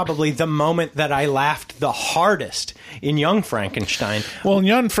 that's probably the moment that I laughed the hardest in Young Frankenstein. Well, in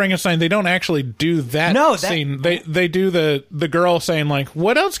Young Frankenstein, they don't actually do that scene. They do the girl saying, like,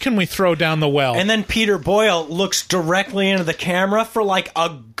 what else can we throw down the well? And then Peter Boyle looks directly into the camera for like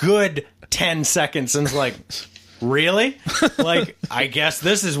a good 10 seconds and is like, really? Like, I guess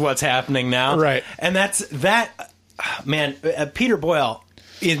this is what's happening now. Right. And man, Peter Boyle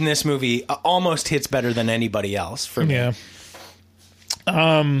in this movie almost hits better than anybody else for me. Yeah.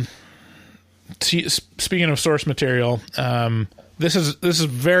 Speaking of source material, this is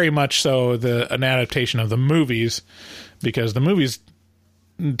very much so an adaptation of the movies, because the movies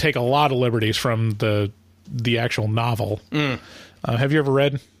take a lot of liberties from the actual novel. Have you ever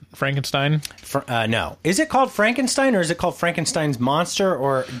read Frankenstein? No. Is it called Frankenstein, or is it called Frankenstein's Monster?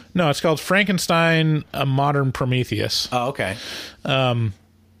 Or no, it's called Frankenstein: A Modern Prometheus. Oh, okay.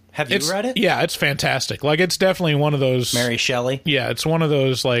 Have you read it? Yeah, it's fantastic. Like, it's definitely one of those... Mary Shelley? Yeah, it's one of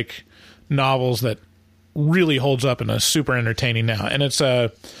those, like, novels that really holds up and is super entertaining now. And it's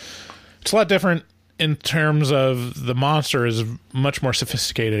a lot different in terms of the monster is much more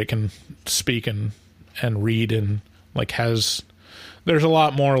sophisticated. It can speak and read and, like, there's a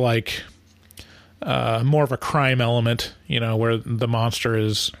lot more, like, more of a crime element, where the monster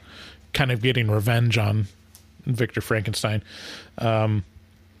is kind of getting revenge on Victor Frankenstein.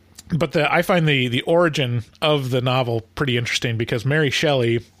 But I find the origin of the novel pretty interesting, because Mary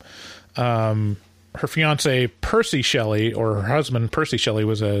Shelley, her fiance Percy Shelley, or her husband Percy Shelley,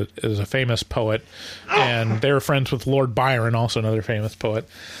 is a famous poet, and they were friends with Lord Byron, also another famous poet.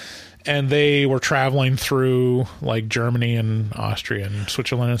 And they were traveling through, like, Germany and Austria and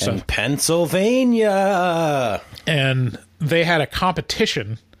Switzerland and stuff. And Pennsylvania. And they had a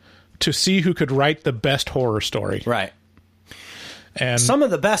competition to see who could write the best horror story. Right. And some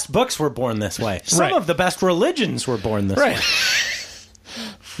of the best books were born this way. Some of the best religions were born this way.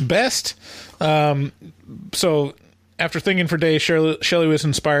 Best. So after thinking for days, Shelley was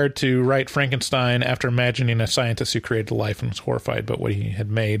inspired to write Frankenstein after imagining a scientist who created life and was horrified by what he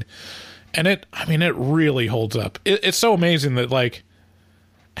had made. And it really holds up. It's so amazing that, like,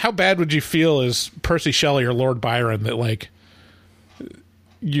 how bad would you feel as Percy Shelley or Lord Byron that, like,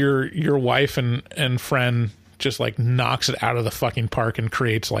 your wife and friend just, like, knocks it out of the fucking park and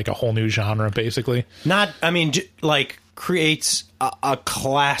creates, like, a whole new genre, basically. Creates a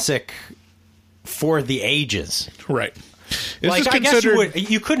classic for the ages. Right. Like, I guess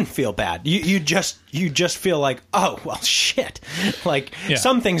you couldn't feel bad. You just feel like, oh, well, shit. Like,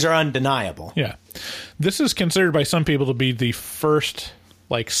 some things are undeniable. Yeah. This is considered by some people to be the first,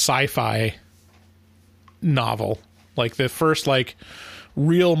 like, sci-fi novel. Like, the first, like,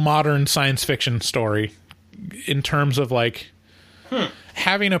 real modern science fiction story, in terms of, like,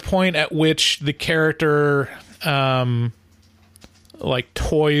 having a point at which the character like,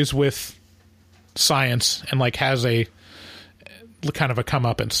 toys with science and, like, has a kind of a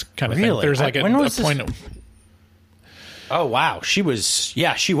comeuppance kind of thing. There's, like, a point. Oh, wow. She was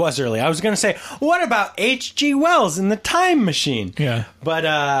early. I was going to say, what about H.G. Wells in The Time Machine? Yeah.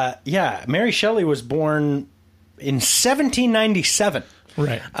 But, Mary Shelley was born in 1797.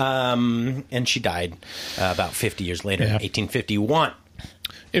 Right. And she died about 50 years later, in 1851.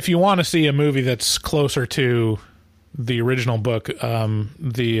 If you want to see a movie that's closer to the original book,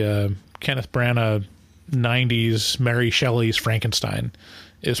 the Kenneth Branagh 90s Mary Shelley's Frankenstein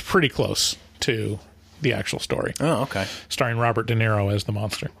is pretty close to the actual story. Oh, okay. Starring Robert De Niro as the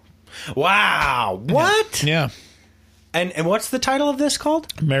monster. Wow. What? Yeah. And what's the title of this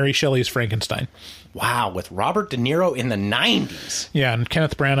called? Mary Shelley's Frankenstein. Wow, with Robert De Niro in the 90s. Yeah, and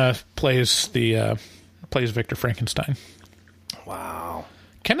Kenneth Branagh plays Victor Frankenstein. Wow.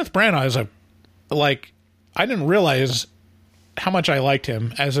 Kenneth Branagh is I didn't realize how much I liked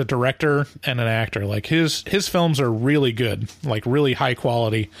him as a director and an actor. Like, his films are really good, like, really high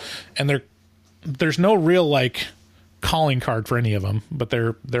quality, and there's no real, like, calling card for any of them, but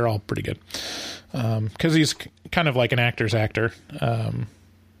they're all pretty good. Because he's kind of like an actor's actor.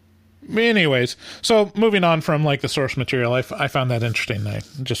 Anyways, so moving on from, like, the source material, I found that interesting. I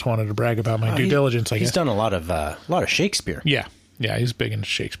just wanted to brag about my due diligence. I guess he's done a lot of Shakespeare. Yeah, he's big into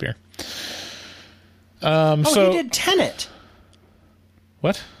Shakespeare. He did Tenet.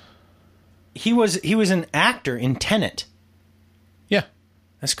 What? He was an actor in Tenet. Yeah,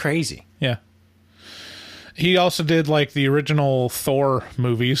 that's crazy. Yeah, he also did, like, the original Thor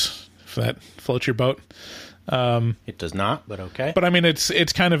movies. If that floats your boat. It does not, but okay. But I mean,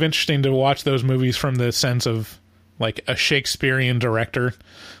 it's kind of interesting to watch those movies from the sense of, like, a Shakespearean director.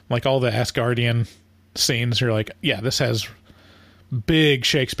 Like, all the Asgardian scenes, you're like, yeah, this has big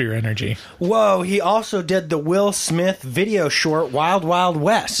Shakespeare energy. Whoa, he also did the Will Smith video short Wild Wild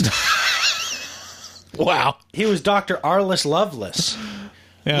West. Wow. He was Dr. Arliss Lovelace.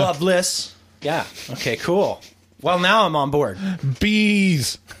 Yeah. Loveless. Yeah. Okay, cool. Well, now I'm on board.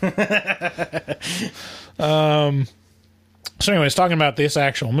 Bees. So anyways, talking about this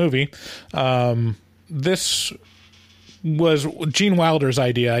actual movie, this was Gene Wilder's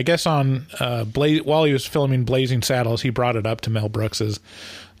idea. I guess on while he was filming Blazing Saddles, he brought it up to Mel Brooks's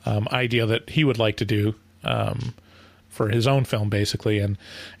idea that he would like to do for his own film, basically, and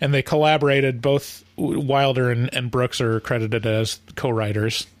they collaborated. Both Wilder and Brooks are credited as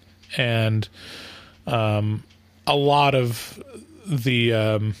co-writers, and a lot of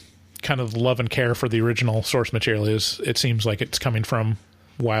the kind of love and care for the original source material it seems like it's coming from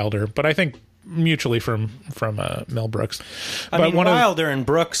Wilder, but I think mutually from Mel Brooks. Wilder and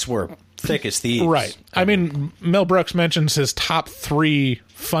Brooks were thick as thieves. Right. I mean, Mel Brooks mentions his top 3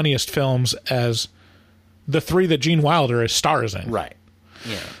 funniest films as the 3 that Gene Wilder stars in. Right.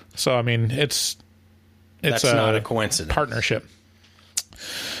 Yeah. So, I mean, that's not a coincidence. Partnership.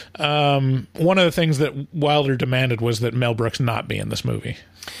 One of the things that Wilder demanded was that Mel Brooks not be in this movie.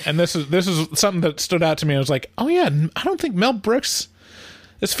 And this is something that stood out to me. I was like, oh yeah, I don't think Mel Brooks...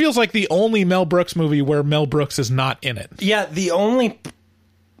 This feels like the only Mel Brooks movie where Mel Brooks is not in it. Yeah,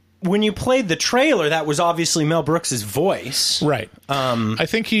 when you played the trailer, that was obviously Mel Brooks' voice. Right. I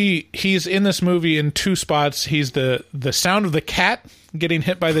think he's in this movie in 2 spots. He's the sound of the cat getting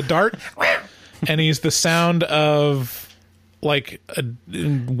hit by the dart, and he's the sound of like a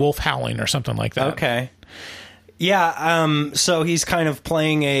wolf howling or something like that. Okay. Yeah, so he's kind of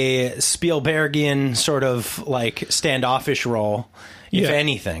playing a Spielbergian sort of like standoffish role, if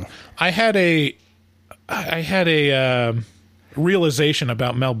anything. I had a realization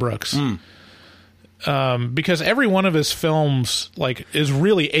about Mel Brooks. Because every one of his films is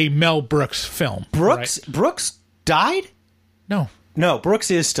really a Mel Brooks film. Brooks died? No, Brooks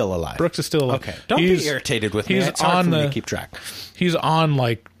is still alive. Brooks is still alive. Okay, don't be irritated with me. It's hard for me to keep track. He's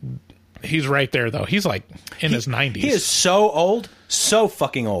on he's right there though. He's in his 90s. He is so old, so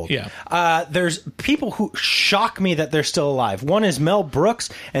fucking old. Yeah. There's people who shock me that they're still alive. One is Mel Brooks,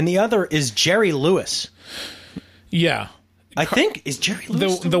 and the other is Jerry Lewis. Yeah. I think is Jerry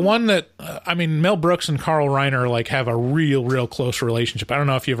Lewis the one that Mel Brooks and Carl Reiner have a real close relationship. I don't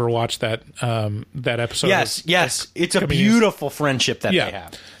know if you ever watched that episode. Yes, it's a beautiful friendship that they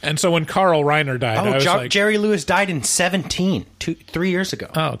have. And so when Carl Reiner died, Jerry Lewis died in 3 years ago.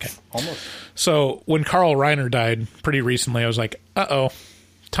 Oh, okay, almost. So when Carl Reiner died pretty recently, I was like,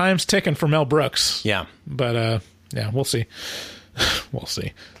 time's ticking for Mel Brooks. Yeah, but we'll see. We'll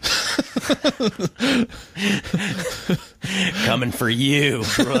see. Coming for you,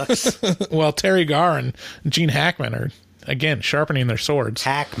 Brooks. Well, Terry Garr and Gene Hackman are, again, sharpening their swords.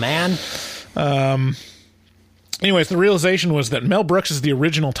 Hackman. Anyways, the realization was that Mel Brooks is the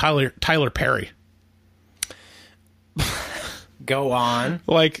original Tyler Perry. Go on.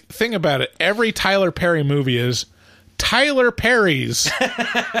 Think about it. Every Tyler Perry movie is Tyler Perry's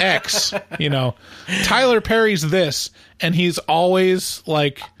X, Tyler Perry's this, and he's always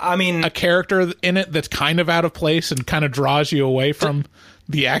a character in it that's kind of out of place and kind of draws you away from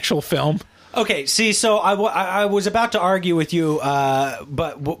the actual film. Okay, see, so I was about to argue with you,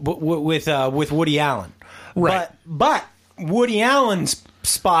 but with Woody Allen, right? But Woody Allen's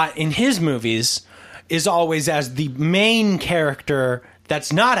spot in his movies is always as the main character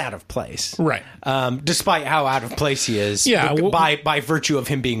that's not out of place, right? Despite how out of place he is, by virtue of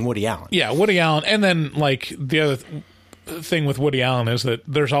him being Woody Allen. Yeah, Woody Allen, and then the other thing with Woody Allen is that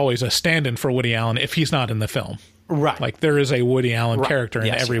there's always a stand-in for Woody Allen if he's not in the film, right? There is a Woody Allen character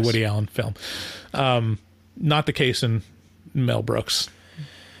in every Woody Allen film. Not the case in Mel Brooks.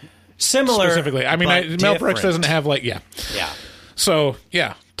 Similar, specifically. Mel Brooks doesn't have yeah. So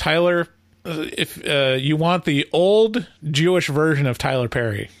Tyler. If you want the old Jewish version of Tyler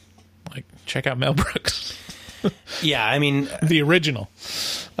Perry, check out Mel Brooks. Yeah, the original.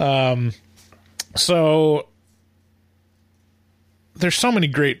 So there's so many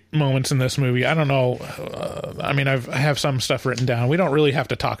great moments in this movie. I don't know. I have some stuff written down. We don't really have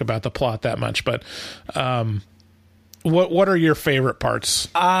to talk about the plot that much, but what are your favorite parts?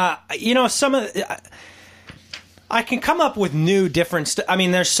 Some of I can come up with new different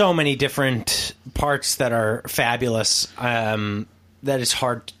there's so many different parts that are fabulous that it's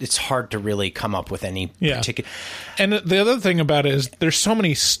hard to really come up with any particular. And the other thing about it is there's so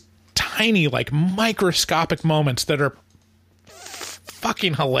many tiny microscopic moments that are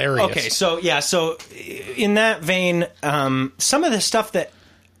fucking hilarious. Okay, so in that vein, some of the stuff that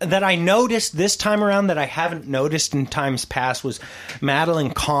I noticed this time around that I haven't noticed in times past was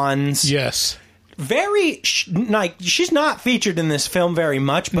Madeline Kahn's very she's not featured in this film very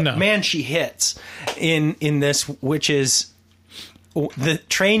much, but man, she hits in this, which is the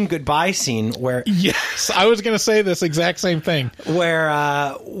train goodbye scene where I was going to say this exact same thing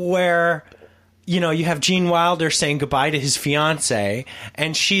where you have Gene Wilder saying goodbye to his fiance,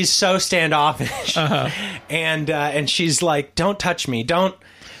 and she's so standoffish, and she's like, "Don't touch me, don't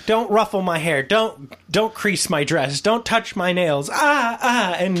ruffle my hair, don't crease my dress, don't touch my nails,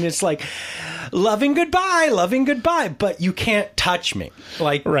 and it's like, loving goodbye, but you can't touch me.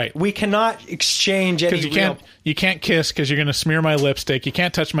 Like, right. We cannot exchange any you can't kiss because you're going to smear my lipstick. You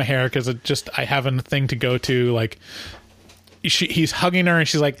can't touch my hair because I have a thing to go to. Like, he's hugging her and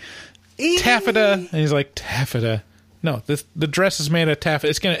she's like, taffeta. And he's like, taffeta. No, the dress is made of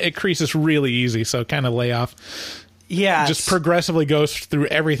taffeta. It creases really easy, so kind of lay off. Yeah. Just progressively goes through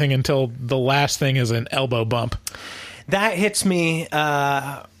everything until the last thing is an elbow bump. That hits me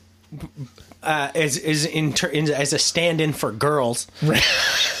as a stand-in for girls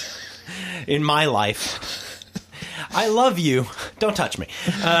in my life. I love you. Don't touch me.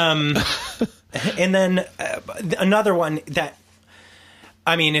 And then another one that,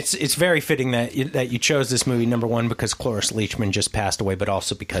 I mean, it's very fitting that you chose this movie, number one, because Cloris Leachman just passed away, but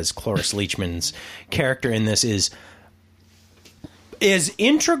also because Cloris Leachman's character in this is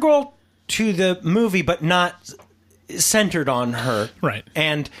integral to the movie, but not centered on her. Right.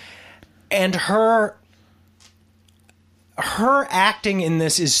 And her acting in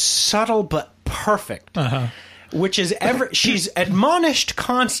this is subtle but perfect. Uh-huh. Which is she's admonished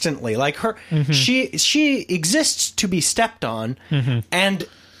constantly. Like her, she exists to be stepped on, and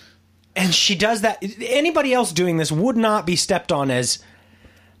she does that. Anybody else doing this would not be stepped on as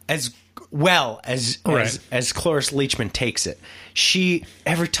well as Cloris Leachman takes it. She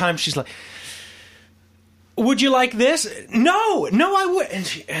every time she's like, "Would you like this?" No, I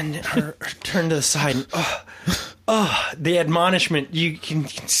would. And her turn to the side, and the admonishment, you can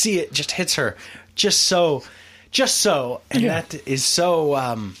see it just hits her just so. And that is so.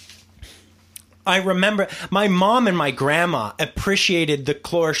 I remember my mom and my grandma appreciated the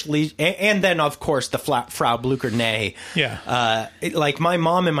Cloris Leachman, and then of course the Frau Blucher-Nay. Yeah. Like my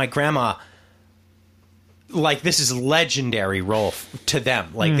mom and my grandma, like this is a legendary role to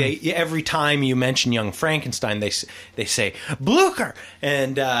them. Like every time you mention Young Frankenstein, they say Blucher,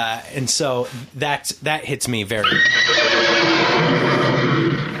 and so that hits me very.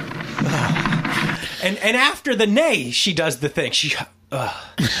 And after the nay, she does the thing.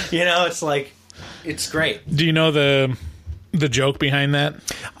 It's like, it's great. Do you know the joke behind that?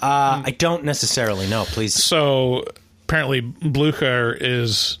 I don't necessarily know. Please. So apparently, Blucher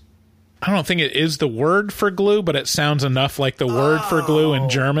is. I don't think it is the word for glue, but it sounds enough like the word for glue in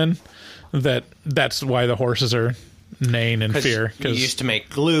German that's why the horses are neighing in fear. You used to make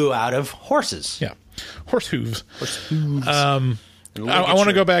glue out of horses. Yeah, horse hooves. I want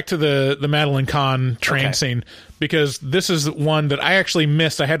to go back to the Madeline Kahn train scene because this is one that I actually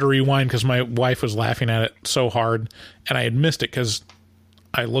missed. I had to rewind because my wife was laughing at it so hard, and I had missed it because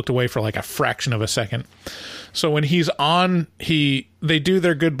I looked away for like a fraction of a second. So when he's on, they do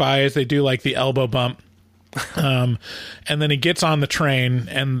their goodbyes. They do like the elbow bump, and then he gets on the train,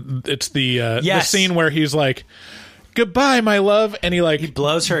 and it's the scene where he's like, "Goodbye, my love," and he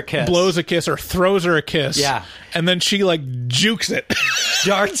blows her a kiss, or throws her a kiss. Yeah, and then she like jukes it,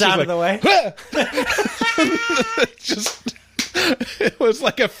 darts out of the way. It was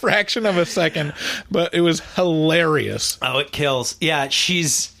like a fraction of a second, but it was hilarious. Oh, it kills. Yeah,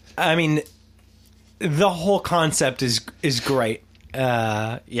 I mean, the whole concept is great.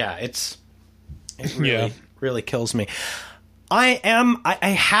 It really kills me.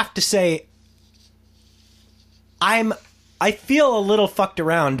 I have to say, I feel a little fucked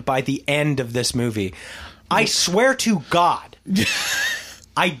around by the end of this movie. I swear to God,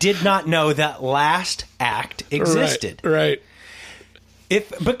 I did not know that last act existed. Right.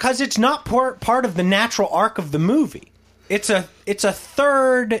 Because it's not part of the natural arc of the movie. It's a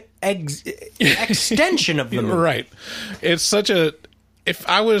third extension of the movie. Right. It's such a. If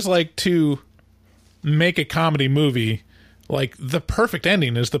I was like to make a comedy movie, like the perfect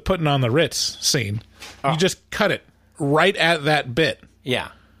ending is the putting on the Ritz scene. You just cut it right at that bit. Yeah.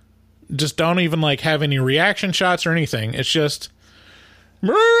 Just don't even like have any reaction shots or anything. It's just.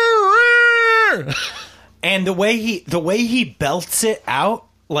 And the way he belts it out,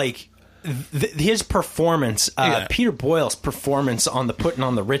 like his performance, Peter Boyle's performance on the putting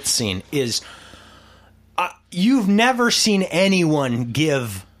on the Ritz scene is. You've never seen anyone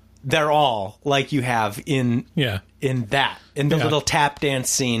give their all like you have in the little tap dance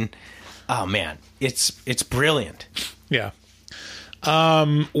scene. Oh man, it's brilliant. Yeah.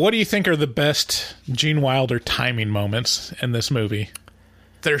 What do you think are the best Gene Wilder timing moments in this movie?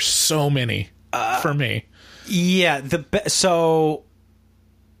 There's so many for me. Yeah, so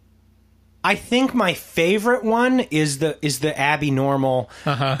I think my favorite one is the Abby Normal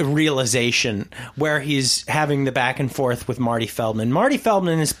realization where he's having the back and forth with Marty Feldman. Marty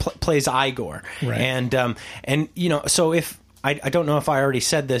Feldman plays Igor, right. And so if I don't know if I already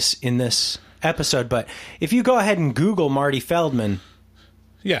said this in this episode, but if you go ahead and Google Marty Feldman,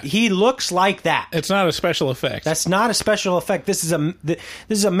 Yeah. He looks like that. It's not a special effect. That's not a special effect. This is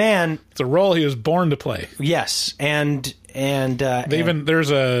a man. It's a role he was born to play. Yes, and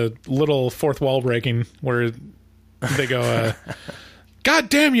there's a little fourth wall breaking where they go, God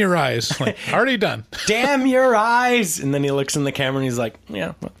damn your eyes. Like, already done. Damn your eyes. And then he looks in the camera and he's like,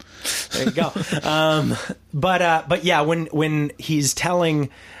 yeah, well, there you go. But yeah, when he's telling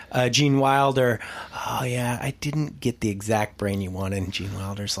Gene Wilder, oh yeah, I didn't get the exact brain you wanted, and Gene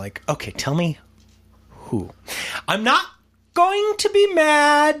Wilder's like, okay, tell me who. I'm not going to be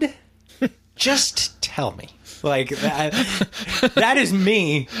mad. Just tell me. Like, that is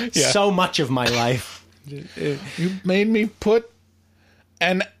me so much of my life. You made me put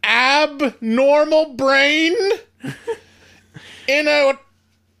an abnormal brain in a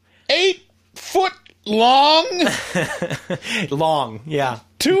 8-foot long, yeah,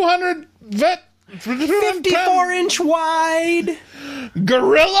 200 54-inch wide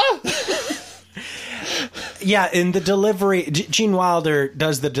gorilla. Yeah, in the delivery, Gene Wilder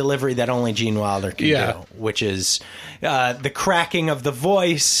does the delivery that only Gene Wilder can do, which is the cracking of the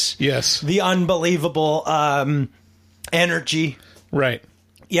voice, the unbelievable energy. Right.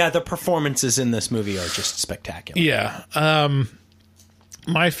 Yeah, the performances in this movie are just spectacular. Yeah.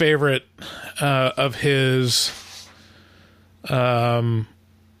 My favorite of his... the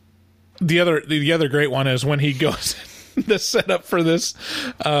other great one is when he goes... the setup for this,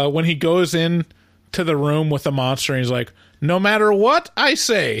 when he goes in to the room with the monster and he's like, no matter what I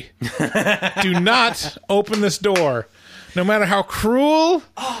say, do not open this door. No matter how cruel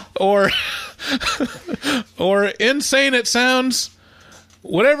or insane it sounds,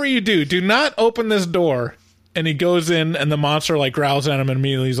 whatever you do not open this door. And he goes in and the monster like growls at him and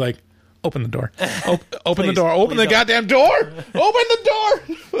immediately he's like, open the door. Open the door. Open the goddamn door. Open the door.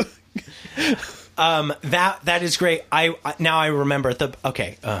 That is great. Now I remember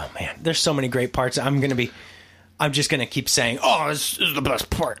oh man, there's so many great parts. I'm just gonna keep saying, oh, this is the best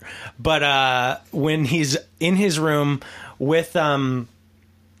part. But when he's in his room with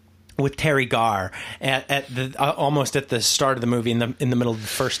Terry Garr at the almost at the start of the movie in the middle of the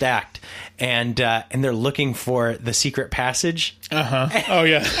first act, and they're looking for the secret passage. Oh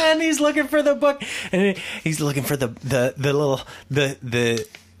yeah. And he's looking for the book, and he's looking for the little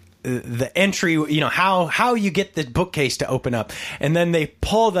the entry, how you get the bookcase to open up, and then they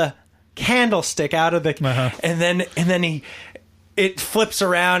pull the candlestick out of the, and then it flips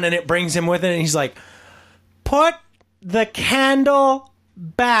around and it brings him with it, and he's like, put the candle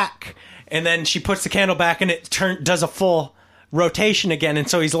back, and then she puts the candle back, and it does a full rotation again, and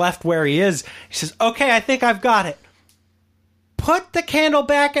so he's left where he is. He says, okay, I think I've got it. Put the candle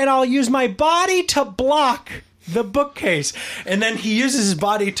back, and I'll use my body to block the bookcase. And then he uses his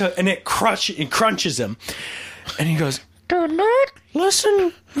body and it crunches him. And he goes, do not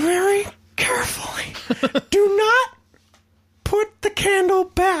listen very carefully. Do not put the candle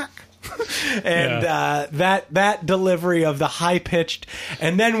back. And that delivery of the high pitched,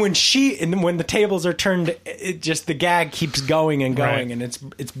 and then when the tables are turned, it just, the gag keeps going and going, right. And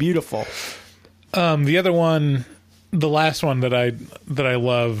it's beautiful. The other one, the last one that I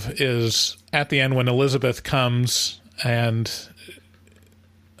love is at the end when Elizabeth comes and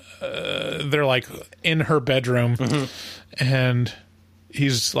they're like in her bedroom, and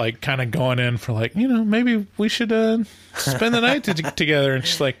he's like kind of going in for like, maybe we should spend the night together, and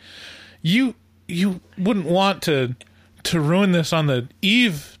she's like, you wouldn't want to ruin this on the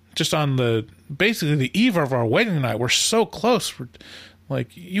eve, just on basically the eve of our wedding night. We're so close.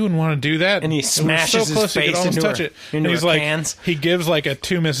 Like, you wouldn't want to do that. And he smashes his face into he's like, cans. He gives like a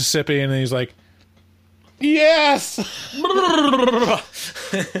 2 Mississippi, and he's like, yes.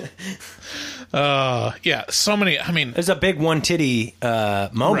 Yeah, so many. I mean, there's a big one titty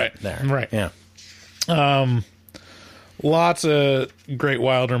moment there. Right. Yeah. Lots of great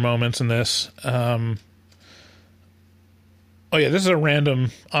Wilder moments in this. Oh yeah, this is a random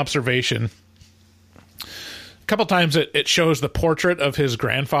observation. A couple times it shows the portrait of his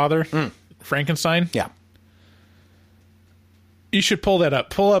grandfather, Frankenstein. Yeah. You should pull that up.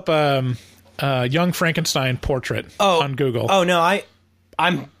 Pull up young Frankenstein portrait on Google. Oh no, I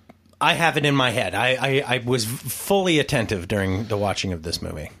have it in my head. I was fully attentive during the watching of this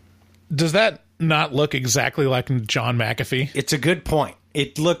movie. Does that not look exactly like John McAfee? It's a good point.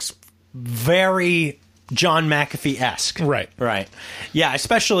 It looks very John McAfee-esque. Right. Yeah,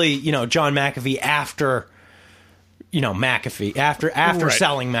 especially, John McAfee after, McAfee, after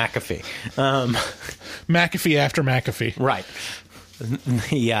selling McAfee. McAfee after McAfee. Right.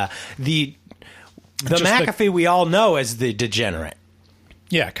 The McAfee we all know as the degenerate.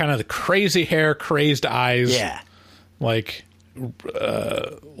 Yeah, kind of the crazy hair, crazed eyes. Yeah. Like,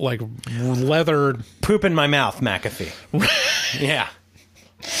 like leather poop in my mouth, McAfee. Yeah.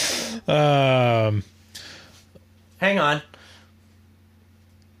 Hang on.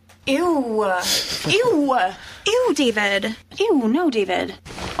 Ew. Ew. Ew, David. Ew, no, David.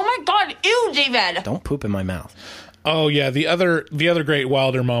 Oh my God. Ew, David. Don't poop in my mouth. Oh yeah, the other great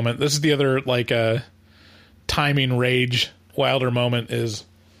Wilder moment. This is the other like timing rage Wilder moment is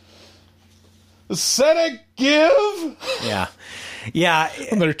set a give. Yeah, yeah.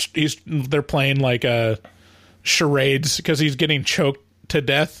 They're playing like charades because he's getting choked to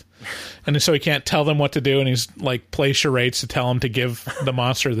death, and so he can't tell them what to do, and he's like plays charades to tell them to give the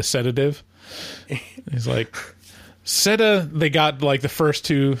monster the sedative. He's like, Seta, they got like the first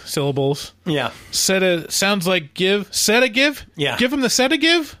two syllables. Yeah. Seta sounds like give. Seta give? Yeah. Give him the Seta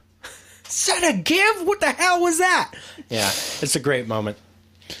give? Seta give? What the hell was that? Yeah. It's a great moment.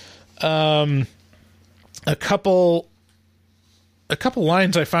 A couple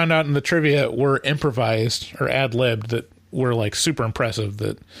lines I found out in the trivia were improvised or ad-libbed that were like super impressive.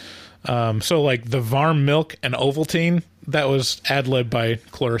 That so like the Varm milk and Ovaltine, that was ad-libbed by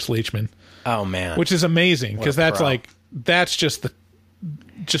Cloris Leachman. Oh man, which is amazing because that's just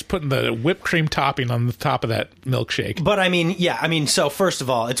putting the whipped cream topping on the top of that milkshake. But I mean, so first of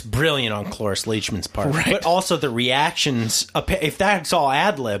all, it's brilliant on Cloris Leachman's part, right. But also the reactions. If that's all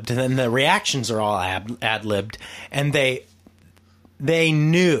ad libbed, then the reactions are all ad libbed, and they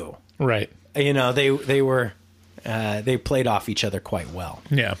knew, right? You know, they were they played off each other quite well.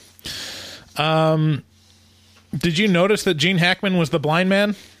 Yeah. Did you notice that Gene Hackman was the blind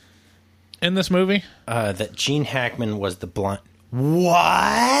man in this movie? That Gene Hackman was the blind...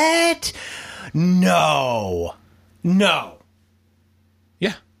 What? No.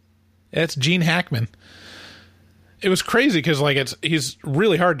 Yeah. It's Gene Hackman. It was crazy because like he's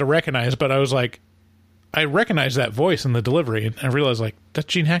really hard to recognize, but I was like, I recognize that voice in the delivery, and I realized like, that's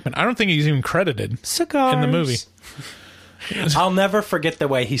Gene Hackman. I don't think he's even credited cigars in the movie. I'll never forget the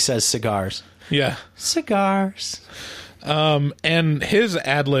way he says cigars. Yeah. Cigars. And his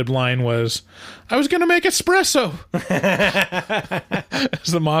ad-lib line was, I was going to make espresso.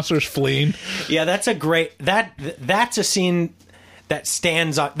 As the monster's fleeing. Yeah, that's a great... That's a scene that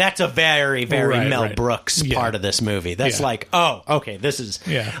stands on... That's a very, very Mel Brooks part of this movie. That's like, oh, okay, this is...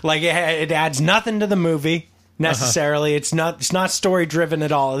 Yeah. Like, it adds nothing to the movie, necessarily. It's not story-driven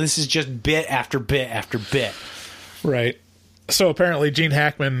at all. This is just bit after bit after bit. Right. So apparently Gene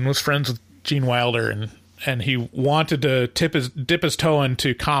Hackman was friends with Gene Wilder, and he wanted to dip his toe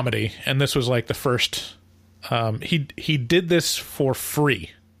into comedy, and this was like the first. He did this for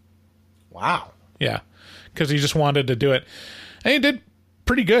free. Wow. Yeah, because he just wanted to do it, and he did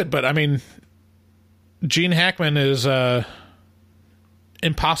pretty good. But I mean, Gene Hackman is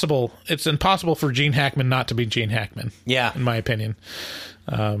impossible. It's impossible for Gene Hackman not to be Gene Hackman. Yeah, in my opinion.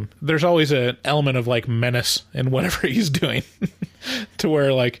 There's always an element of like menace in whatever he's doing to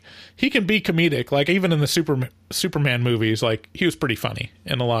where like he can be comedic, like even in the Superman movies, like he was pretty funny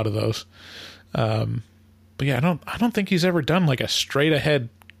in a lot of those. But yeah, I don't think he's ever done like a straight ahead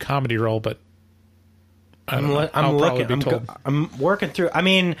comedy role, but I'm working through. I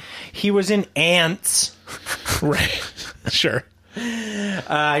mean, he was in Ants. Right. Sure.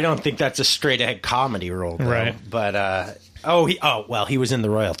 I don't think that's a straight ahead comedy role though, right. But he was in the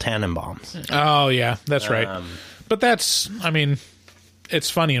Royal Tenenbaums. Oh yeah, that's right. But that's, I mean, it's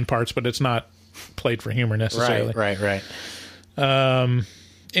funny in parts, but it's not played for humor necessarily. Right.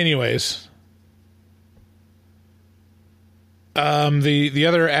 Anyways, the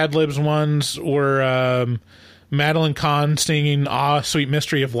other ad-libs ones were Madeline Kahn singing "Ah, Sweet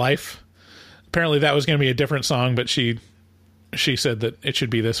Mystery of Life." Apparently that was going to be a different song, but she said that it should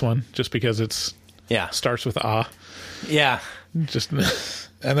be this one just because it's starts with "ah." Yeah. Just, and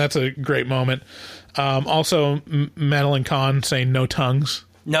that's a great moment. Also, Madeline Kahn saying "no tongues."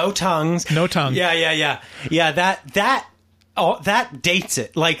 No tongues. No tongue. Yeah. That dates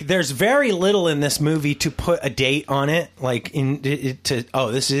it. Like, there's very little in this movie to put a date on it. Like,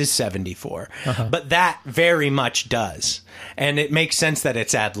 this is 74. But that very much does. And it makes sense that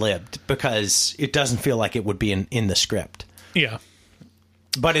it's ad-libbed because it doesn't feel like it would be in the script. Yeah.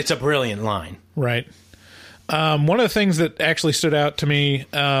 But it's a brilliant line. Right. One of the things that actually stood out to me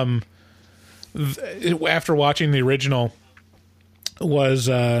after watching the original was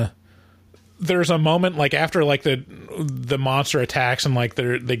there's a moment like after like the monster attacks and like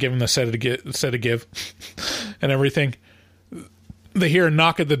they give him the set to give and everything. They hear a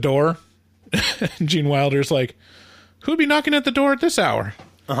knock at the door. Gene Wilder's like, "Who'd be knocking at the door at this hour?"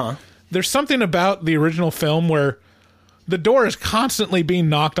 There's something about the original film where the door is constantly being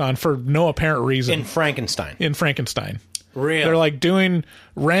knocked on for no apparent reason. In Frankenstein. Really? They're like doing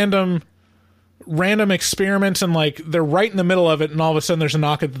random experiments, and like they're right in the middle of it, and all of a sudden there's a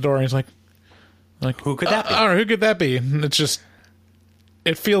knock at the door, and he's like who could that be? I don't know, who could that be? And it's just,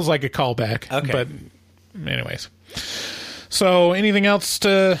 it feels like a callback. Okay. But anyways. So anything else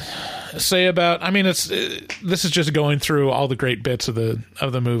to say about, I mean, this is just going through all the great bits of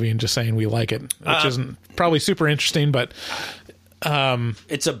the movie and just saying we like it, which isn't probably super interesting, but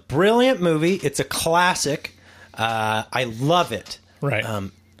it's a brilliant movie. It's a classic. I love it. Right.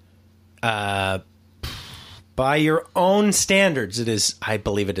 By your own standards, I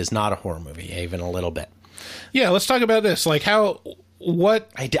believe it is not a horror movie, even a little bit. Yeah, let's talk about this. Like I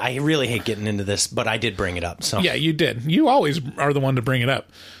really hate getting into this, but I did bring it up. So yeah, you did. You always are the one to bring it up.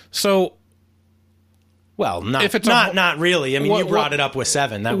 So, well, not if it's not really. I mean, you brought it up with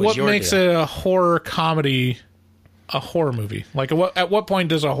Seven. That was what your makes deal. it a horror comedy, a horror movie? Like, at what point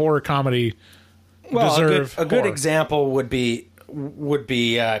does a horror comedy deserve a good horror? example would be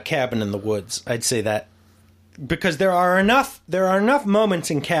Cabin in the Woods. I'd say that. Because there are enough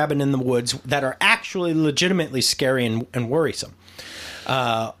moments in Cabin in the Woods that are actually legitimately scary and worrisome,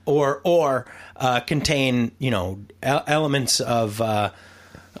 or contain elements of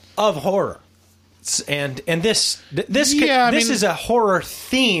horror, and this is a horror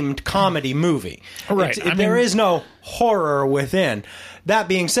themed comedy movie. Right, There is no horror within. That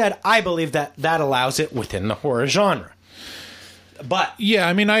being said, I believe that allows it within the horror genre. But yeah,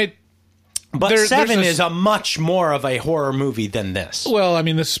 I mean But Seven is a much more of a horror movie than this. Well, I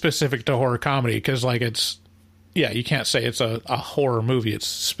mean, this is specific to horror comedy because, like, you can't say it's a horror movie. It's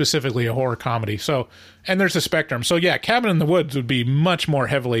specifically a horror comedy. So, and there's a spectrum. So, yeah, Cabin in the Woods would be much more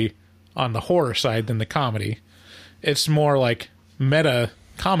heavily on the horror side than the comedy. It's more like meta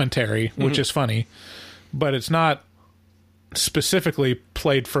commentary, which is funny, but it's not specifically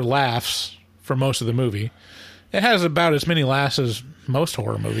played for laughs for most of the movie. It has about as many laughs as most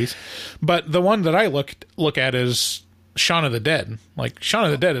horror movies, but the one that I look at is Shaun of the Dead. Like, Shaun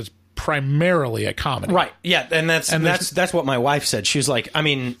of the Dead is primarily a comedy, right? Yeah, and that's what my wife said. She was like, I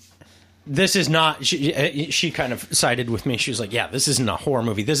mean, this is not. She kind of sided with me. She was like, yeah, this isn't a horror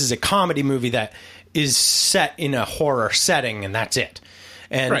movie. This is a comedy movie that is set in a horror setting, and that's it.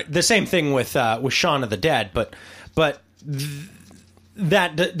 And the same thing with Shaun of the Dead, but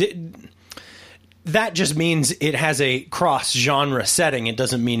that just means it has a cross-genre setting. It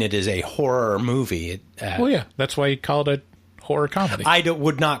doesn't mean it is a horror movie. Well, yeah, that's why you call it a horror comedy. I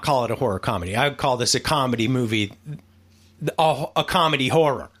would not call it a horror comedy. I would call this a comedy movie, a comedy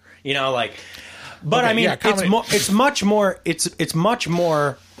horror. But okay, I mean, yeah, it's much more. It's much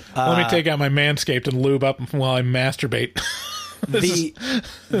more. Let me take out my Manscaped and lube up while I masturbate.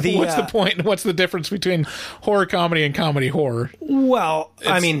 What's the point? What's the difference between horror comedy and comedy horror? Well,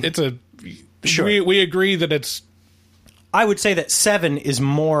 Sure. We agree that it's... I would say that Seven is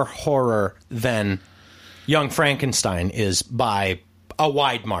more horror than Young Frankenstein is by a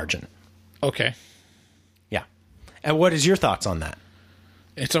wide margin. Okay. Yeah. And what is your thoughts on that?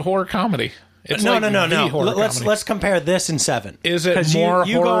 It's a horror comedy. It's no. Let's compare this and Seven. Is it more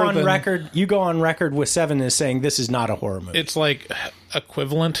you horror go on than... record? You go on record with Seven as saying this is not a horror movie. It's like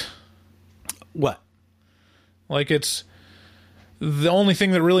equivalent. What? Like, it's the only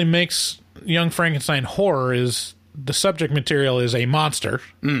thing that really makes Young Frankenstein horror is the subject material is a monster.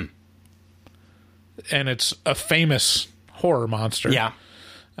 And it's a famous horror monster. Yeah.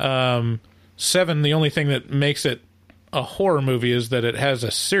 Seven, the only thing that makes it a horror movie is that it has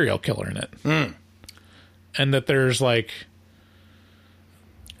a serial killer in it. And that there's like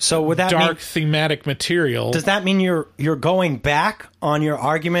would that dark thematic material. Does that mean you're going back on your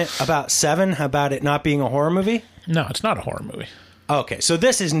argument about Seven, about it not being a horror movie? No, it's not a horror movie. Okay, so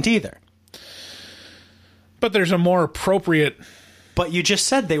this isn't either. But there's a more appropriate... But you just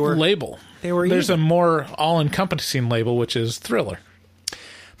said they were... Label. There's a more all-encompassing label, which is thriller.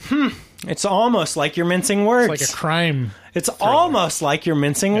 It's almost like you're mincing words. It's like a crime It's thriller. Almost like you're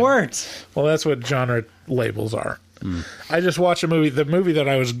mincing words. Well, that's what genre labels are. I just watched the movie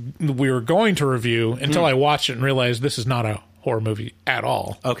that we were going to review until I watched it and realized this is not a horror movie at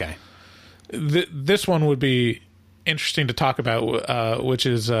all. Okay. This one would be interesting to talk about, which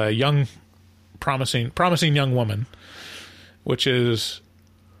is a young... promising young woman, which is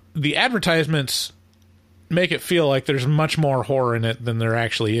the advertisements make it feel like there's much more horror in it than there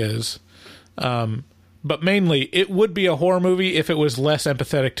actually is. But mainly it would be a horror movie if it was less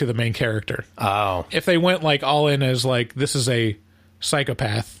empathetic to the main character. Oh. If they went like all in as like, this is a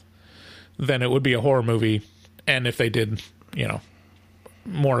psychopath, then it would be a horror movie. And if they did,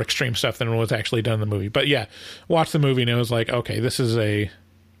 more extreme stuff than was actually done in the movie. But yeah, watch the movie and it was like, okay, this is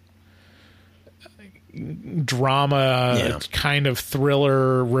drama, kind of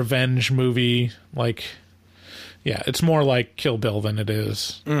thriller, revenge movie. Like, yeah, it's more like Kill Bill than it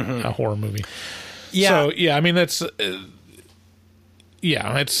is a horror movie. Yeah. So, yeah, I mean, that's...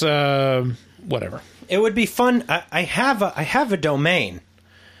 it's... whatever. It would be fun. I have a domain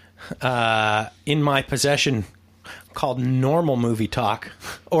in my possession called Normal Movie Talk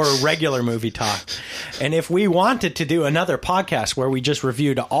or Regular Movie Talk. And if we wanted to do another podcast where we just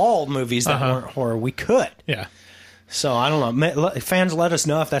reviewed all movies that weren't horror, we could. Yeah. So I don't know. Fans, let us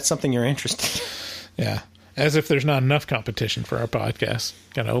know if that's something you're interested in. Yeah. As if there's not enough competition for our podcast.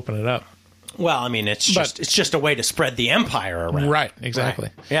 Got to open it up. Well, I mean, it's just a way to spread the empire around. Right. Exactly.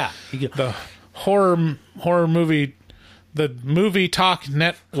 Right. Yeah. The horror movie, the Movie Talk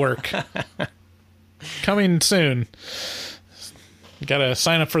Network. Coming soon. Got to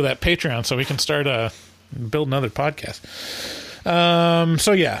sign up for that Patreon so we can start build another podcast.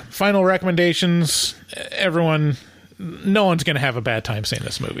 So yeah, final recommendations. Everyone, no one's going to have a bad time seeing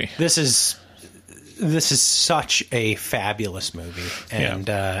this movie. This is such a fabulous movie,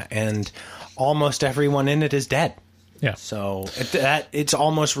 and almost everyone in it is dead. Yeah. So it's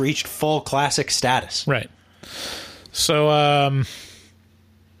almost reached full classic status. Right. So I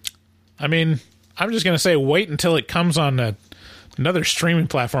mean, I'm just going to say wait until it comes on another streaming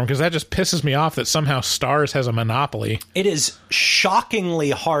platform, because that just pisses me off that somehow Starz has a monopoly. It is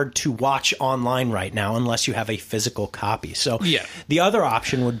shockingly hard to watch online right now unless you have a physical copy. So the other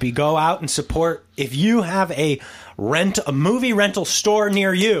option would be go out and support. If you have a movie rental store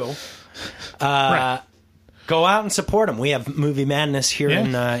near you, right. Go out and support them. We have Movie Madness here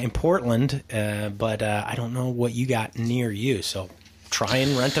in Portland, but I don't know what you got near you, so try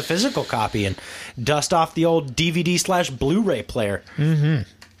and rent a physical copy and dust off the old DVD/Blu-ray player. Mm-hmm.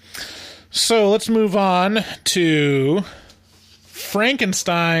 So let's move on to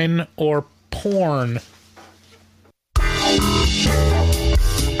Frankenstein or porn.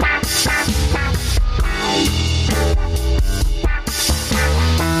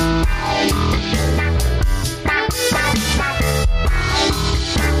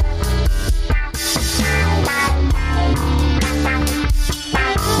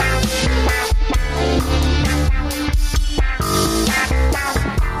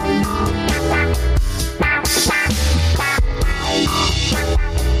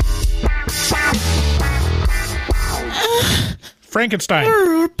 Frankenstein.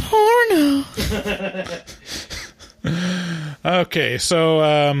 Porno. Okay,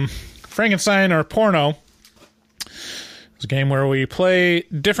 so Frankenstein or porno is a game where we play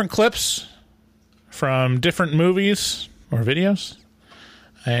different clips from different movies or videos,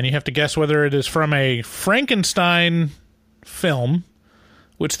 and you have to guess whether it is from a Frankenstein film,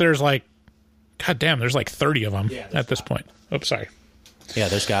 which there's like, goddamn, there's like 30 of them at this point. Oops, sorry. Yeah,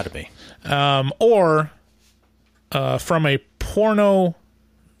 there's got to be. Or from a porno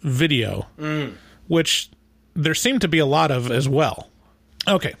video, which there seem to be a lot of as well.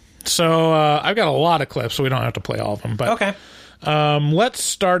 Okay, so I've got a lot of clips, so we don't have to play all of them. But okay, let's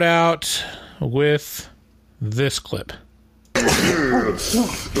start out with this clip. Oh,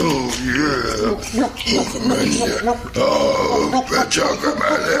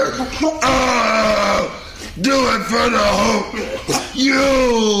 do it for the hope.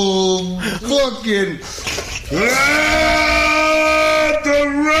 You fucking... the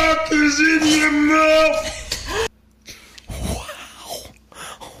rock is in your mouth. Wow.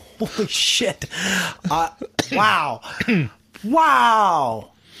 Holy shit. Wow.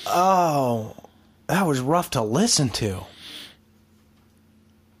 Wow. Oh, that was rough to listen to.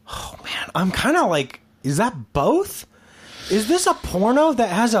 Oh, man. I'm kind of like, is that both? Is this a porno that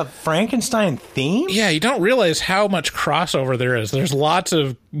has a Frankenstein theme? Yeah, you don't realize how much crossover there is. There's lots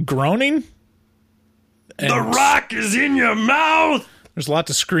of groaning. The rock is in your mouth. There's lots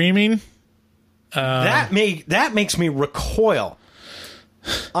of screaming. That makes me recoil.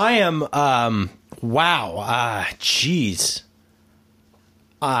 I am, wow. Jeez.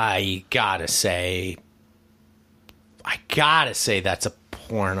 I gotta say that's a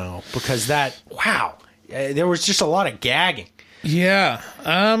porno, because wow. There was just a lot of gagging. Yeah.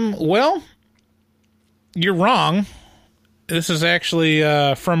 Well, you're wrong. This is actually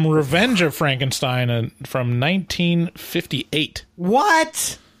from Revenge of Frankenstein from 1958.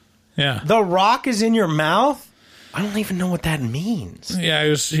 What? Yeah. The rock is in your mouth? I don't even know what that means. Yeah,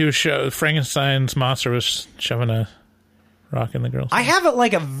 he was Frankenstein's monster was shoving a rock in the girl's mouth. I have it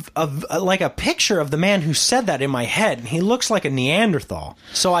like a picture of the man who said that in my head, and he looks like a Neanderthal.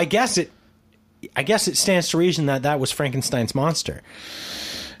 So I guess it stands to reason that was Frankenstein's monster.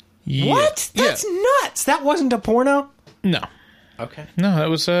 Yeah. What? That's nuts. That wasn't a porno? No. Okay. No, that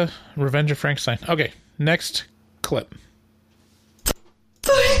was Revenge of Frankenstein. Okay, next clip.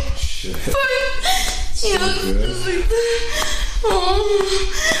 Shit.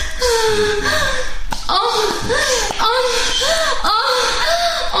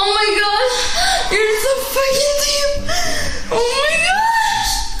 Oh my gosh, you're so fucking deep. Oh my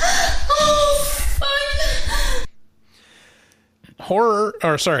gosh. Oh,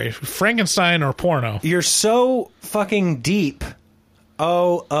 fuck. Frankenstein or porno. You're so fucking deep.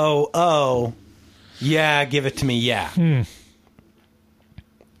 Oh. Yeah, give it to me, yeah.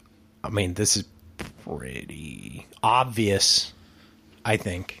 I mean, this is pretty obvious, I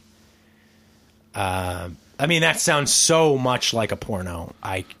think. I mean, that sounds so much like a porno.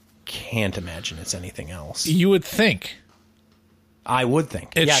 I can't imagine it's anything else. You would think. I would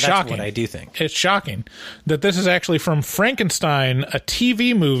think. It's shocking. That's what I do think. It's shocking that this is actually from Frankenstein, a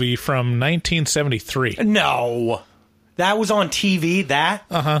TV movie from 1973. No. That was on TV, that?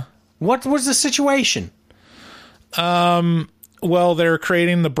 Uh-huh. What was the situation? Well, they're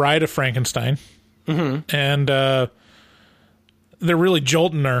creating the Bride of Frankenstein. Mm-hmm. And they're really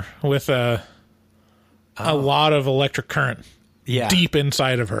jolting her with a lot of electric current deep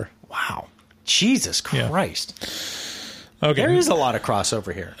inside of her. Wow. Jesus Christ. Yeah. Okay. There is a lot of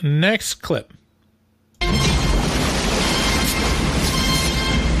crossover here. Next clip.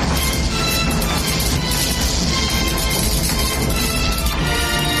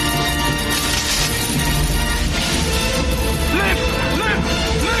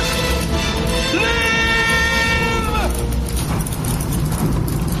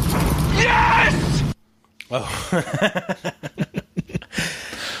 Oh.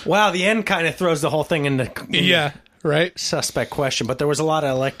 Wow, the end kind of throws the whole thing into right suspect question, but there was a lot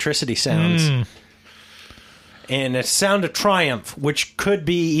of electricity sounds. And a sound of triumph, which could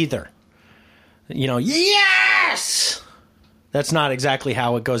be either. You know, yes! That's not exactly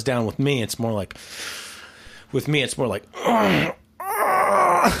how it goes down with me. It's more like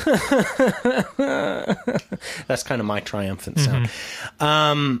that's kind of my triumphant sound.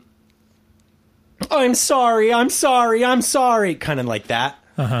 I'm sorry, kind of like that.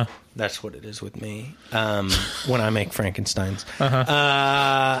 That's what it is with me when I make Frankensteins.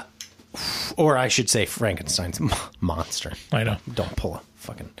 Or I should say Frankenstein's monster. I know. Don't pull a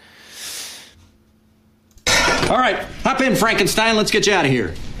fucking... All right, hop in, Frankenstein. Let's get you out of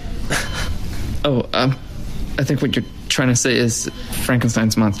here. I think what you're trying to say is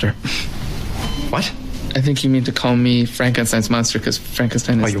Frankenstein's monster. What? I think you mean to call me Frankenstein's monster because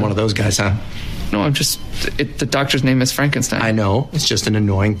Frankenstein is... Oh, you're one of those guys, huh? No, I'm just... the doctor's name is Frankenstein. I know. It's just an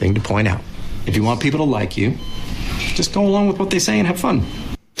annoying thing to point out. If you want people to like you, just go along with what they say and have fun.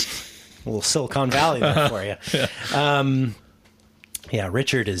 A little Silicon Valley there for you. Yeah,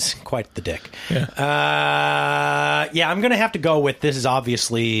 Richard is quite the dick. I'm going to have to go with this is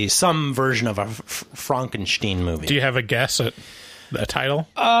obviously some version of a Frankenstein movie. Do you have a guess at the title?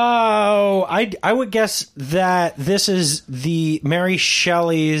 Oh, I would guess that this is the Mary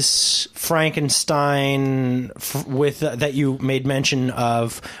Shelley's Frankenstein that you made mention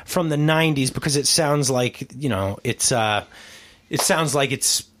of from the 90s because it sounds like, you know, it sounds like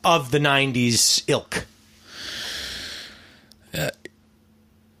it's of the 90s ilk.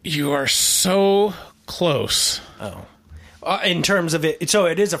 You are so close. Oh. In terms of it, so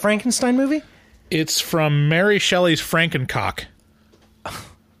it is a Frankenstein movie? It's from Mary Shelley's Frankencock.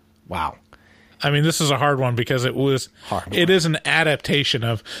 Wow. I mean, this is a hard one because it is an adaptation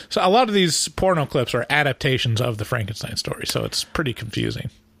of... So a lot of these porno clips are adaptations of the Frankenstein story, so it's pretty confusing.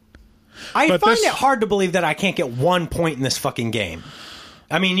 I find it hard to believe that I can't get 1 point in this fucking game.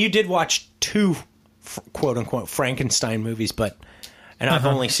 I mean, you did watch 2 quote-unquote Frankenstein movies, and I've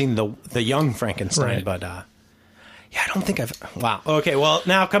only seen the young Frankenstein, but... I don't think I've... Wow. Okay, well,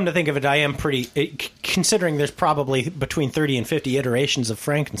 now come to think of it, I am pretty... Considering there's probably between 30 and 50 iterations of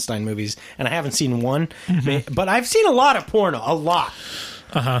Frankenstein movies, and I haven't seen one, but I've seen a lot of porno. A lot.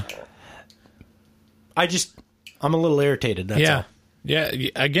 I'm a little irritated, that's all. Yeah,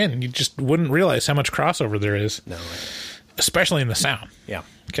 again, you just wouldn't realize how much crossover there is. No. Especially in the sound. Yeah.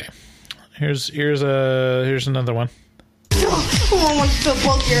 Okay. Here's another one. Oh, I want to feel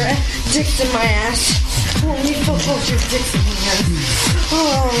both your dicks in my ass. I want to feel both your dicks in my ass.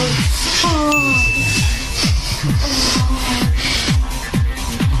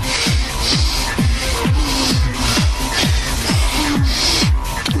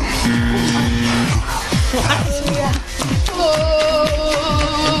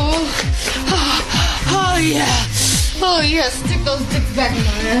 Oh yeah. Oh yeah, stick those dicks back in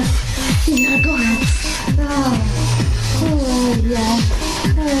my ass. Yeah, go ahead. Oh yeah.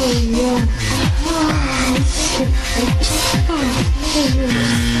 Oh yeah.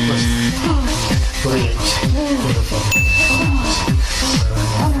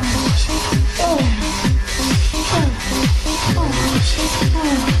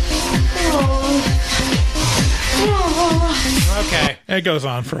 Okay, it goes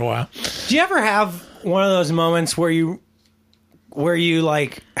on for a while. Do you ever have one of those moments where you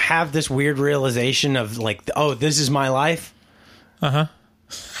like have this weird realization of like, oh, this is my life? Uh-huh.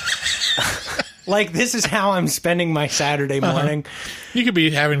 Like, this is how I'm spending my Saturday morning. You could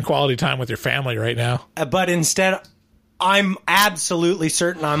be having quality time with your family right now. But instead, I'm absolutely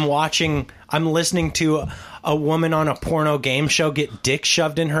certain I'm listening to a woman on a porno game show get dick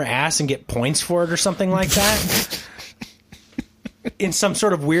shoved in her ass and get points for it or something like that. In some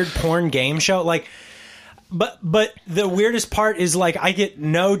sort of weird porn game show. Like, but the weirdest part is, like, I get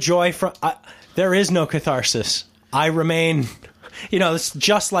no joy from... there is no catharsis. I remain... You know, it's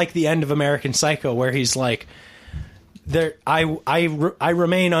just like the end of American Psycho, where he's like, I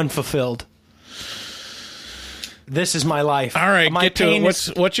remain unfulfilled. This is my life. All right, my get to it.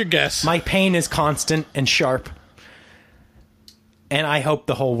 What's your guess? My pain is constant and sharp. And I hope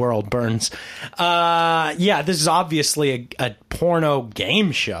the whole world burns. Yeah, this is obviously a porno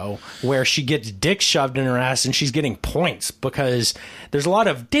game show where she gets dick shoved in her ass and she's getting points because there's a lot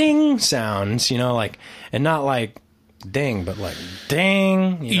of ding sounds, you know, like, and not like ding, but like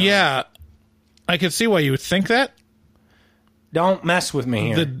ding. You know? Yeah, I could see why you would think that. Don't mess with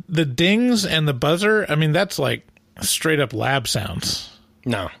me here. The dings and the buzzer, I mean, that's like straight up lab sounds.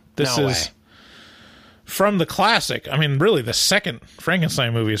 No, this no is way. From the classic. I mean, really, the second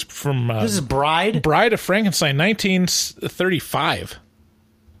Frankenstein movie is from... this is Bride? Bride of Frankenstein, 1935.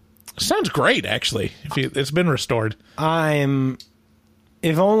 Sounds great, actually. It's been restored.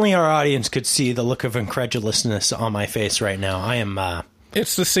 If only our audience could see the look of incredulousness on my face right now. I am...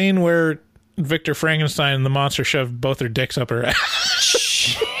 It's the scene where Victor Frankenstein and the monster shoved both their dicks up her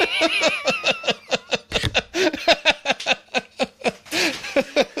ass.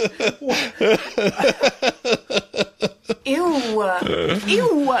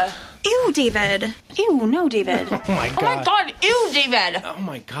 Ew, David. Ew, no, David. Oh my god. Oh my god, ew, David. Oh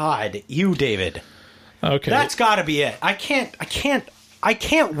my god, you, David. Okay. That's got to be it. I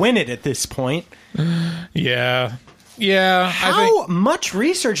can't win it at this point. Yeah. Yeah. How much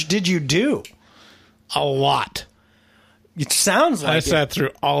research did you do? A lot. It sounds like I sat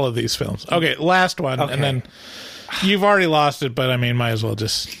through all of these films. Okay, last one. Okay. And then you've already lost it, but I mean, might as well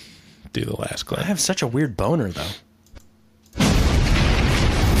just do the last clip. I have such a weird boner, though.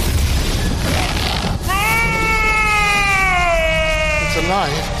 It's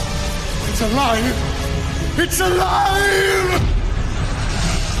alive. It's alive. It's alive!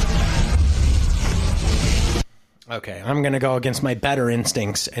 Okay, I'm going to go against my better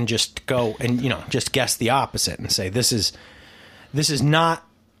instincts and just go and, you know, just guess the opposite and say this is not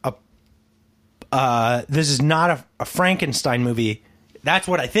a Frankenstein movie. That's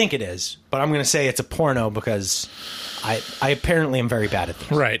what I think it is, but I'm going to say it's a porno because I apparently am very bad at this.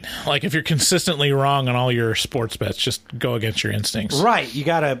 Right. Like if you're consistently wrong on all your sports bets, just go against your instincts. Right. You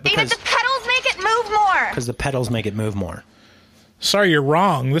got to... David, the pedals make it move more. Because the pedals make it move more. Sorry, you're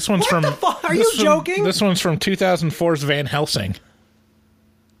wrong. This one's What the fuck? Are you joking? This one's from 2004's Van Helsing.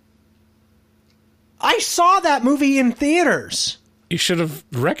 I saw that movie in theaters. You should have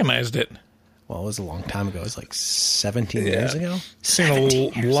recognized it. Well, it was a long time ago. It was like 17 years ago. Seen a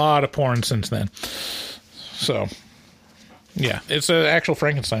lot of porn since then. So, yeah, it's an actual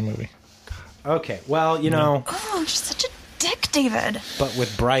Frankenstein movie. Okay, well, you know... Oh, you're such a dick, David. But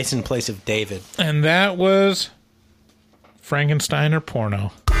with Bryce in place of David. And that was Frankenstein or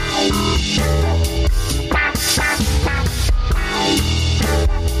porno.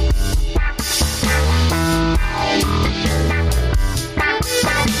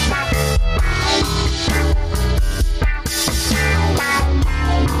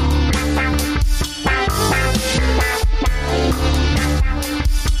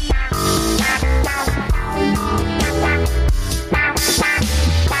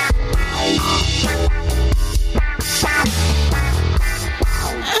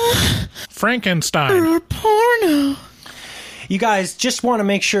 Frankenstein. Or porno. You guys just want to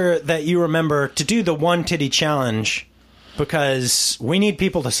make sure that you remember to do the one titty challenge because we need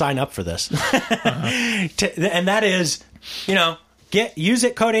people to sign up for this. And that is, you know, use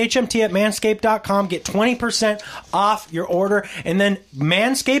it code HMT at manscaped.com, get 20% off your order, and then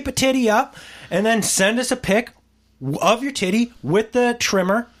manscape a titty up, and then send us a pic of your titty with the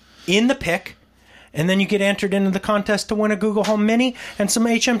trimmer in the pic. And then you get entered into the contest to win a Google Home Mini and some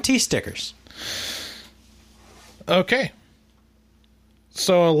HMT stickers. Okay.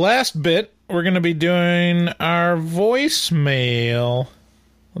 So last bit, we're going to be doing our voicemail.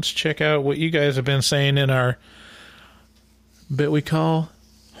 Let's check out what you guys have been saying in our bit we call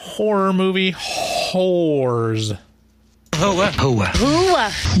horror movie whores. Whores.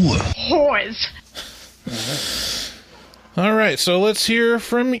 All right, so let's hear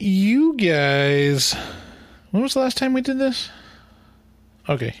from you guys. When was the last time we did this?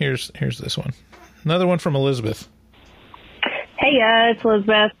 Okay, here's this one. Another one from Elizabeth. Hey, it's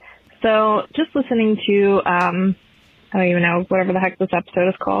Elizabeth. So, just listening to, I don't even know, whatever the heck this episode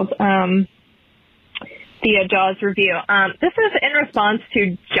is called, the Jaws review. This is in response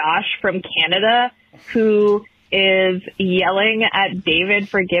to Josh from Canada, who is yelling at David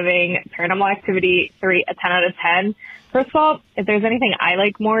for giving Paranormal Activity 3 a 10 out of 10. First of all, if there's anything I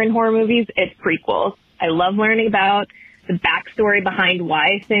like more in horror movies, it's prequels. I love learning about the backstory behind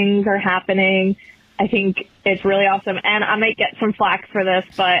why things are happening. I think it's really awesome. And I might get some flack for this,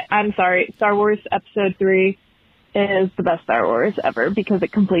 but I'm sorry. Star Wars Episode 3 is the best Star Wars ever because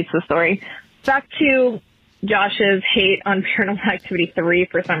it completes the story. Back to Josh's hate on Paranormal Activity 3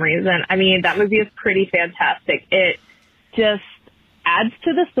 for some reason. I mean, that movie is pretty fantastic. It just adds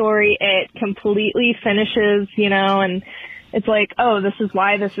to the story. It completely finishes, and it's like, oh, this is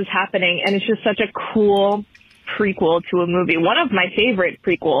why this is happening. And it's just such a cool prequel to a movie. One of my favorite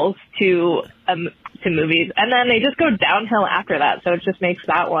prequels to movies. And then they just go downhill after that. So it just makes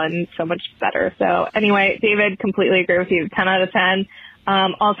that one so much better. So anyway, David, completely agree with you. 10 out of 10.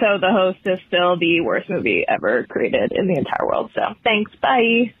 Also, The Host is still the worst movie ever created in the entire world. So thanks.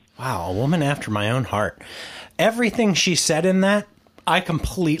 Bye. Wow, a woman after my own heart. Everything she said in that, I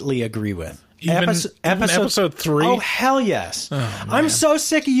completely agree with. Even episode 3? Oh, hell yes. Oh, I'm so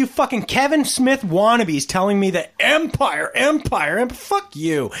sick of you fucking Kevin Smith wannabes telling me that Empire, fuck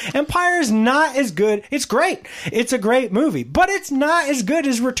you. Empire is not as good. It's great. It's a great movie, but it's not as good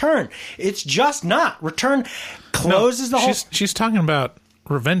as Return. It's just not. Return closes the whole... She's talking about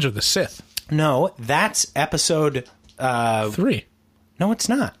Revenge of the Sith. No, that's episode... 3. No, it's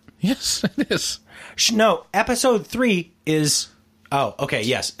not. Yes, it is. No, episode 3 is... Oh, okay,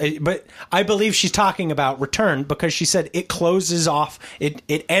 yes. But I believe she's talking about Return because she said it closes off,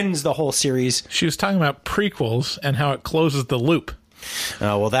 it ends the whole series. She was talking about prequels and how it closes the loop.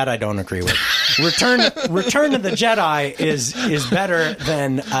 Oh, well, that I don't agree with. Return of the Jedi is better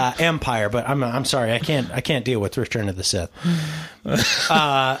than Empire, but I'm sorry, I can't deal with Return of the Sith.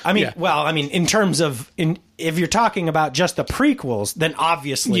 In terms of if you're talking about just the prequels, then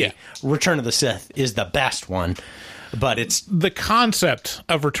obviously Return of the Sith is the best one. But it's the concept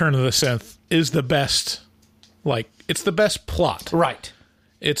of Return of the Sith is the best. Like, it's the best plot. Right.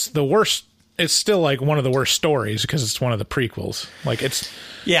 It's the worst. It's still like one of the worst stories because it's one of the prequels. Like, it's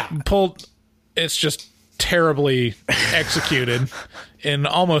pulled. It's just terribly executed in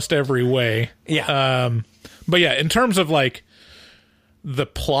almost every way. Yeah. But yeah, in terms of like the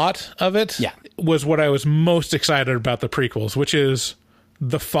plot of it, was what I was most excited about the prequels, which is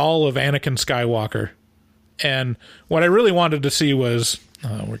the fall of Anakin Skywalker. And what I really wanted to see was,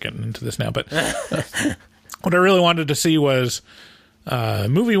 we're getting into this now, but what I really wanted to see was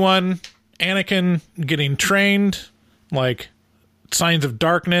movie 1, Anakin getting trained, like Signs of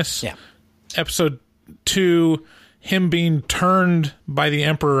Darkness. Yeah. Episode 2, him being turned by the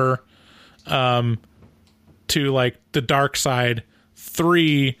Emperor to like the dark side.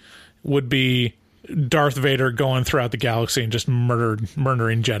 3 would be Darth Vader going throughout the galaxy and just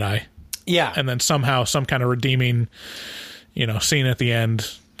murdering Jedi. Yeah. And then somehow some kind of redeeming, scene at the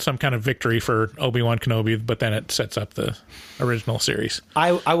end, some kind of victory for Obi-Wan Kenobi, but then it sets up the original series.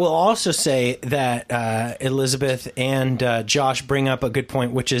 I will also say that Elizabeth and Josh bring up a good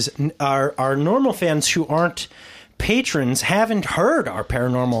point, which is our normal fans who aren't patrons haven't heard our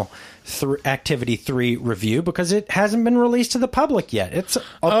Paranormal Activity 3 review because it hasn't been released to the public yet. It's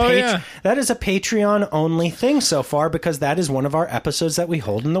that is a Patreon only thing so far because that is one of our episodes that we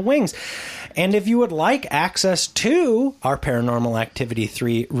hold in the wings. And if you would like access to our Paranormal Activity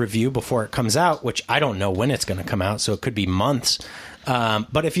 3 review before it comes out, which I don't know when it's going to come out, so it could be months.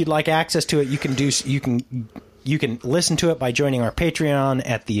 But if you'd like access to it, you can listen to it by joining our Patreon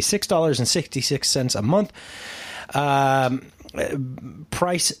at the $6.66 a month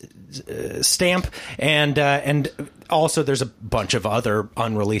price stamp, and also there's a bunch of other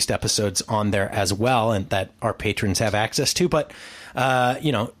unreleased episodes on there as well, and that our patrons have access to, but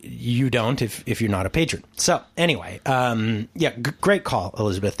you don't if you're not a patron. So anyway, great call,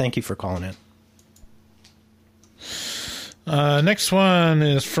 Elizabeth. Thank you for calling in. Next one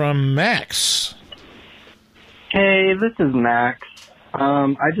is from Max. Hey, this is Max.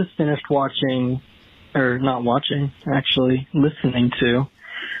 I just finished listening to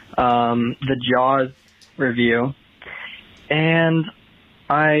the Jaws review, and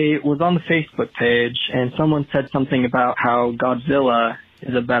I was on the Facebook page, and someone said something about how Godzilla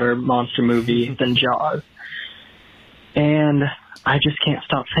is a better monster movie than Jaws. And I just can't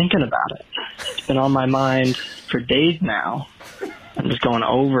stop thinking about it. It's been on my mind for days now. I'm just going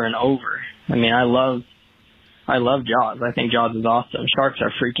over and over. I mean, I love Jaws. I think Jaws is awesome. Sharks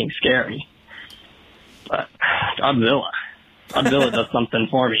are freaking scary. But Godzilla does something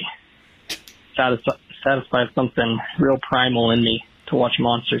for me. Satisfies something real primal in me to watch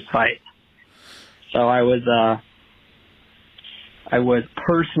monsters fight. So I was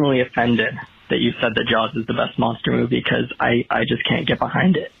personally offended that you said that Jaws is the best monster movie, because I just can't get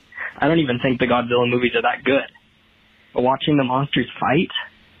behind it. I don't even think the Godzilla movies are that good. But watching the monsters fight,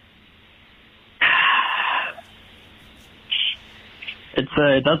 it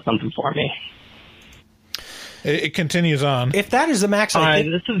does something for me. It continues on. If that is the Max, Hi,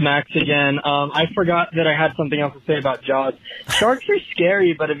 this is Max again. I forgot that I had something else to say about Jaws. Sharks are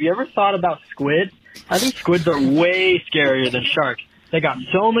scary, but have you ever thought about squids? I think squids are way scarier than sharks. They got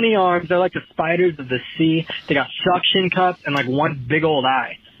so many arms. They're like the spiders of the sea. They got suction cups and like one big old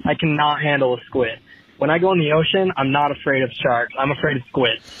eye. I cannot handle a squid. When I go in the ocean, I'm not afraid of sharks. I'm afraid of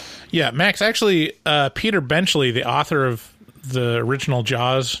squids. Yeah, Max, actually, Peter Benchley, the author of the original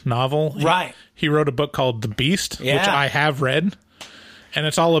Jaws novel, right? He wrote a book called The Beast, which I have read, and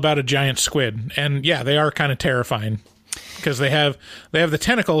it's all about a giant squid. And yeah, they are kind of terrifying because they have the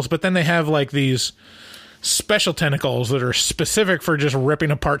tentacles, but then they have like these special tentacles that are specific for just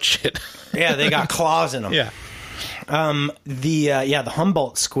ripping apart shit. Yeah, they got claws in them. Yeah. The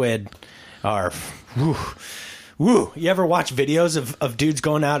Humboldt squid are... Woo. You ever watch videos of dudes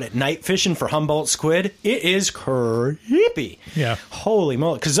going out at night fishing for Humboldt squid? It is creepy. Yeah. Holy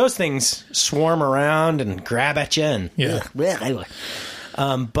moly. Because those things swarm around and grab at you. And, yeah.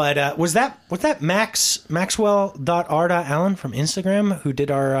 But was that Maxwell.r.allen from Instagram who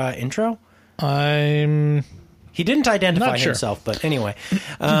did our intro? He didn't identify himself, but anyway.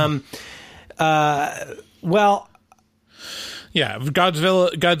 Well... Yeah,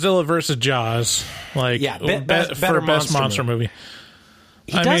 Godzilla versus Jaws, like better best monster movie.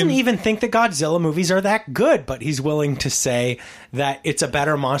 He doesn't even think that Godzilla movies are that good, but he's willing to say that it's a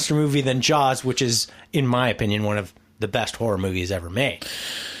better monster movie than Jaws, which is, in my opinion, one of the best horror movies ever made.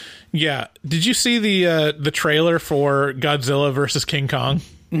 Yeah, did you see the trailer for Godzilla versus King Kong?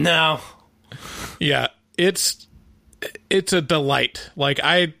 No. Yeah, it's a delight. Like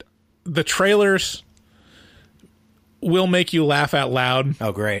the trailers will make you laugh out loud.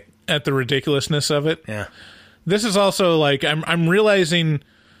 Oh, great. At the ridiculousness of it. Yeah. This is also like I'm realizing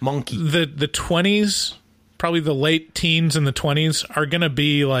Monkey. The 20s, probably the late teens and the 20s are going to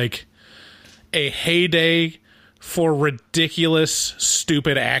be like a heyday for ridiculous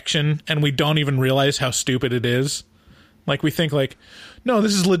stupid action, and we don't even realize how stupid it is. Like we think like, no,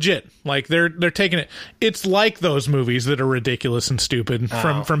 this is legit. Like they're taking it. It's like those movies that are ridiculous and stupid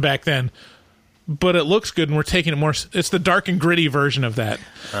from back then. But it looks good, and we're taking it more... It's the dark and gritty version of that.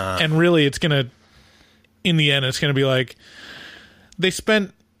 And really, it's going to... In the end, it's going to be like... They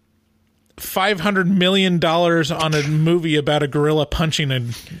spent $500 million on a movie about a gorilla punching a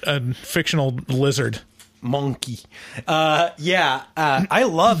fictional lizard. Monkey. I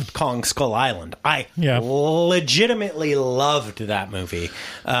loved Kong Skull Island. I legitimately loved that movie.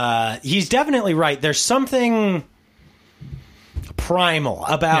 He's definitely right. There's something... primal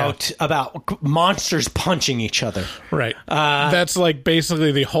about monsters punching each other. Right. That's like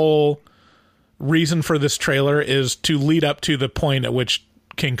basically the whole reason for this trailer is to lead up to the point at which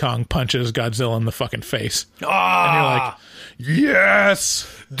King Kong punches Godzilla in the fucking face. And you're like,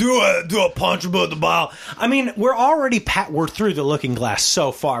 yes! Do a punch above the ball. I mean, we're already we're through the looking glass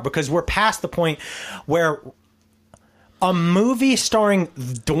so far because we're past the point where a movie starring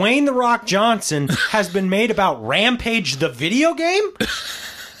Dwayne "The Rock" Johnson has been made about Rampage the video game?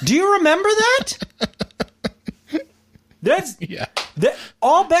 Do you remember that?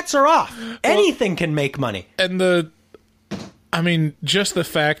 All bets are off. Anything can make money. And just the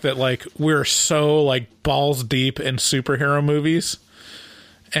fact that like we're so like balls deep in superhero movies,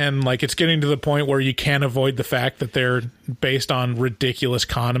 and like it's getting to the point where you can't avoid the fact that they're based on ridiculous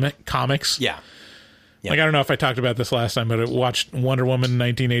comics. Yeah. Like, I don't know if I talked about this last time, but I watched Wonder Woman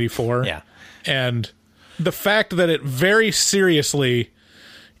 1984. Yeah. And the fact that it very seriously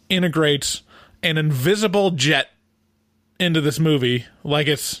integrates an invisible jet into this movie, like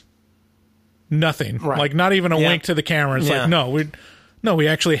it's nothing. Right. Like, not even a wink to the camera. It's like, no, No, we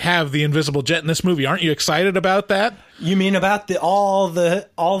actually have the invisible jet in this movie. Aren't you excited about that? You mean about all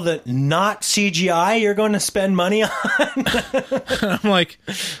the not CGI you're going to spend money on? I'm like,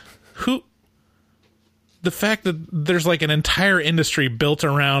 who? The fact that there's like an entire industry built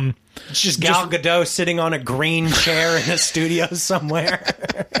around... It's just Gal Gadot sitting on a green chair in a studio somewhere.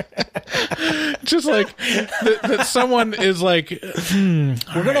 Just like that someone is like,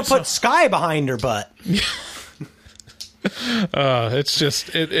 we're going to put Sky behind her butt. It's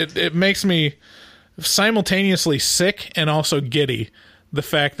just, it makes me simultaneously sick and also giddy. The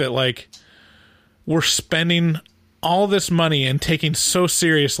fact that like we're spending all this money and taking so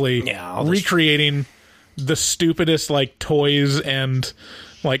seriously recreating the stupidest like toys and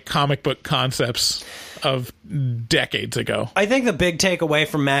like comic book concepts of decades ago. I think the big takeaway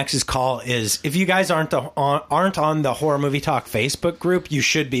from Max's call is if you guys aren't on the Horror Movie Talk Facebook group, you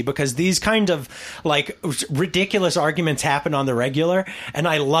should be, because these kind of like ridiculous arguments happen on the regular, and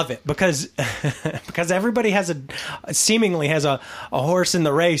I love it because everybody seemingly has a horse in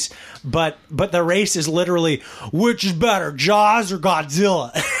the race, but the race is literally which is better, Jaws or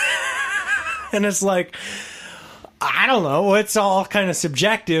Godzilla? And it's like, I don't know. It's all kind of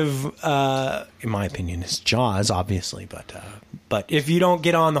subjective. In my opinion, it's Jaws, obviously. But if you don't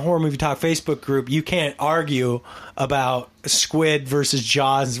get on the Horror Movie Talk Facebook group, you can't argue about Squid versus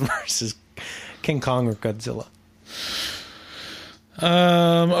Jaws versus King Kong or Godzilla.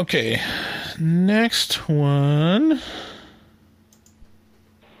 Okay. Next one.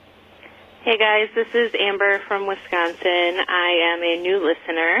 Hey guys, this is Amber from Wisconsin. I am a new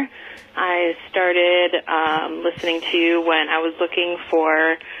listener. I started listening to you when I was looking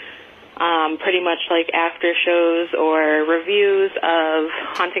for pretty much like after shows or reviews of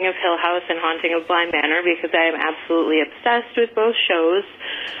Haunting of Hill House and Haunting of Bly Manor, because I am absolutely obsessed with both shows.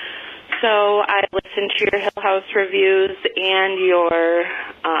 So I listened to your Hill House reviews and your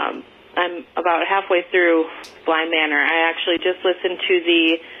I'm about halfway through Bly Manor. I actually just listened to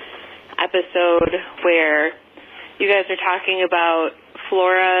the episode where you guys are talking about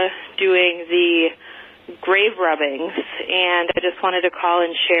Flora doing the grave rubbings, and I just wanted to call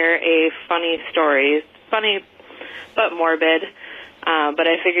and share a funny story. Funny but morbid, but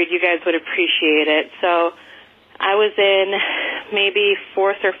I figured you guys would appreciate it. So I was in maybe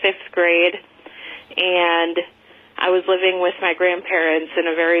 4th or 5th grade, and I was living with my grandparents in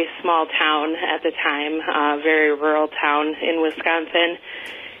a very small town at the time, a very rural town in Wisconsin.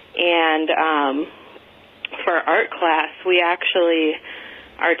 And for art class,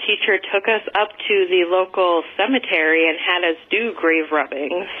 our teacher took us up to the local cemetery and had us do grave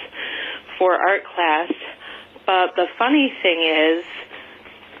rubbings for art class. But the funny thing is,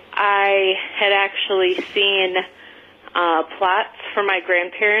 I had actually seen plots for my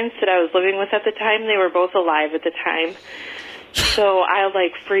grandparents that I was living with at the time. They were both alive at the time. So I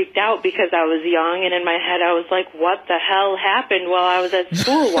freaked out because I was young, and in my head I was like, what the hell happened while I was at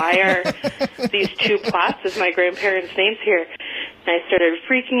school? Why are these two plots with my grandparents' names here? And I started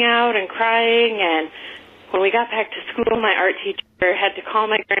freaking out and crying, and when we got back to school, my art teacher had to call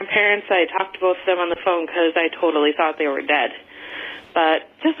my grandparents. I talked to both of them on the phone because I totally thought they were dead. But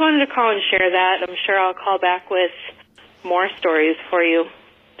just wanted to call and share that. I'm sure I'll call back with more stories for you.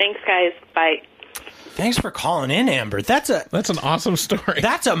 Thanks, guys. Bye. Thanks for calling in, Amber. That's an awesome story.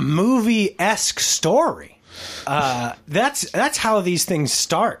 That's a movie-esque story. That's how these things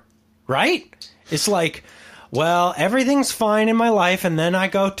start, right? It's like, well, everything's fine in my life, and then I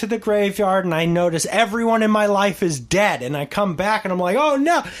go to the graveyard and I notice everyone in my life is dead, and I come back and I'm like, oh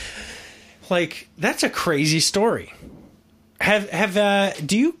no! Like, that's a crazy story.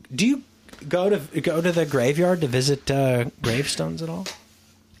 Do you go to the graveyard to visit gravestones at all?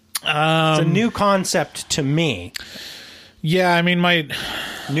 It's a new concept to me. Yeah, I mean,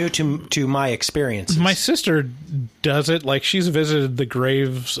 new to my experiences. My sister does it. Like, she's visited the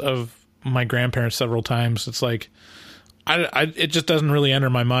graves of my grandparents several times. It's like, it just doesn't really enter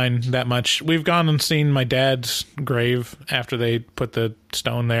my mind that much. We've gone and seen my dad's grave after they put the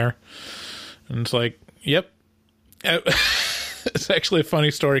stone there, and it's like, yep. It's actually a funny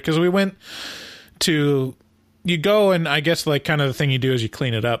story because we went to. You go, and I guess kind of the thing you do is you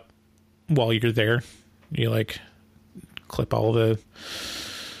clean it up while you're there. You clip all the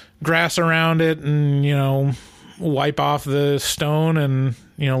grass around it and, wipe off the stone and,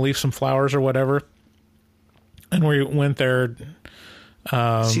 leave some flowers or whatever. And we went there.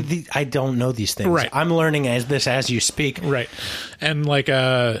 See, I don't know these things. Right. I'm learning as you speak. Right. And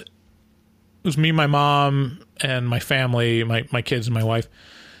it was me, my mom, and my family, my kids and my wife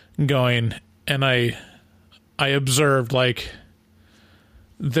going, and I observed,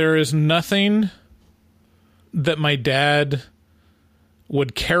 there is nothing that my dad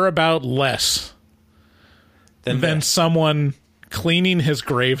would care about less than someone cleaning his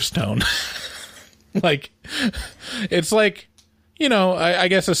gravestone. Like, it's like, you know, I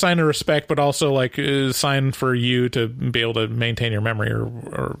guess a sign of respect, but also like a sign for you to be able to maintain your memory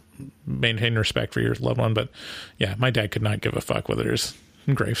or maintain respect for your loved one. But yeah, my dad could not give a fuck whether his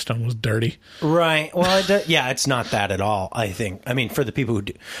gravestone was dirty. Right. Well, it's not that at all, I think. I mean, for the people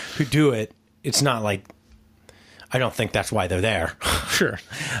who do it, it's not like, I don't think that's why they're there. Sure.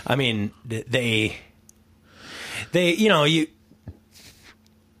 I mean, they you know, you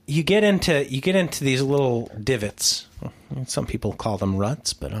get into these little divots. Some people call them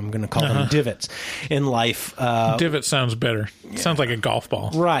ruts, but I'm going to call them divots in life. Divot sounds better. Yeah. Sounds like a golf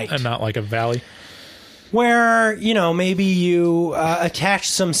ball. Right. And not like a valley. Where, you know, maybe you attach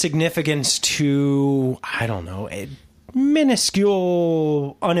some significance to, I don't know,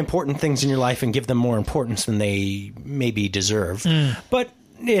 minuscule, unimportant things in your life and give them more importance than they maybe deserve. But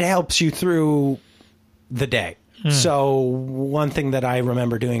it helps you through the day. So one thing that I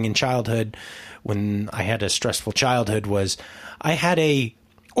remember doing in childhood when I had a stressful childhood was I had a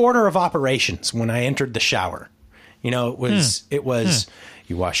order of operations when I entered the shower. You know, it was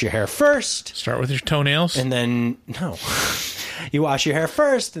you wash your hair first. Start with your toenails. And then, you wash your hair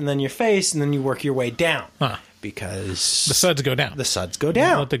first and then your face and then you work your way down. Because the suds go down. The suds go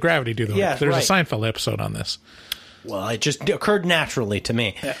down. Let the gravity do the work. Yeah, There's a Seinfeld episode on this. Well, it just occurred naturally to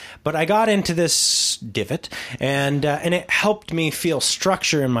me. Yeah. But I got into this divot, and it helped me feel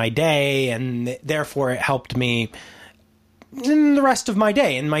structure in my day, and therefore it helped me in the rest of my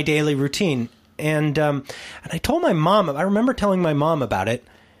day, in my daily routine. And I told my mom, I remember telling my mom about it,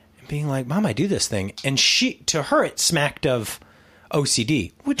 and being like, Mom, I do this thing. And to her, it smacked of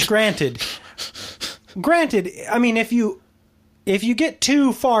OCD, which granted, I mean, if you get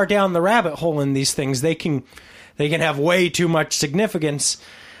too far down the rabbit hole in these things, they can have way too much significance.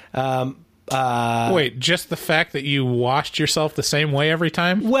 Wait, just the fact that you washed yourself the same way every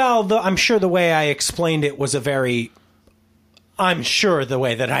time? Well, I'm sure the way I explained it was like,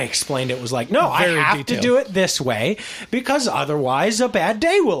 no, I have to do it this way because otherwise a bad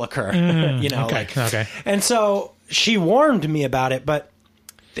day will occur. You know, okay. And so she warned me about it, but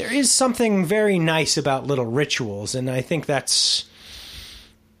there is something very nice about little rituals, and I think that's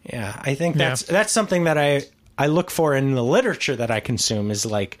something that I look for in the literature that I consume is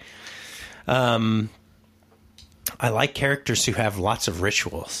like, I like characters who have lots of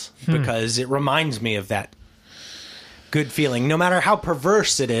rituals because it reminds me of that good feeling. No matter how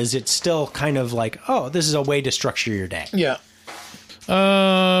perverse it is, it's still kind of like, oh, this is a way to structure your day. Yeah.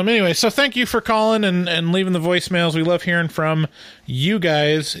 Anyway, so thank you for calling and leaving the voicemails. We love hearing from you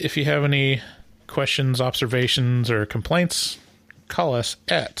guys. If you have any questions, observations, or complaints, call us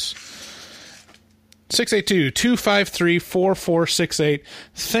at 682-253-4468.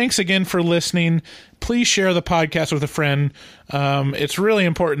 Thanks again for listening. Please share the podcast with a friend. It's really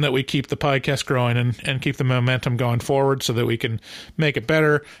important that we keep the podcast growing and keep the momentum going forward so that we can make it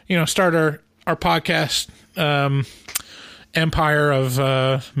better. You know, start our podcast empire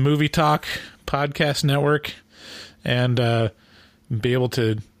of movie talk podcast network and be able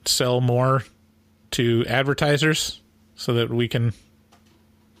to sell more to advertisers so that we can,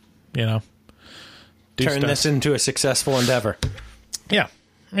 you know, turn this into a successful endeavor. Yeah.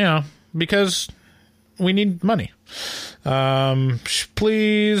 You know, because we need money.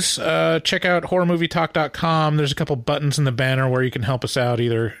 Please check out horrormovietalk.com. There's a couple buttons in the banner where you can help us out.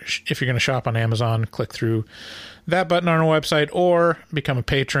 Either if you're going to shop on Amazon, click through that button on our website or become a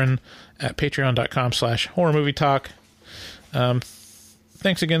patron at patreon.com/horrormovietalk.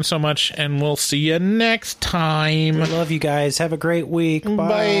 Thanks again so much, and we'll see you next time. We love you guys. Have a great week.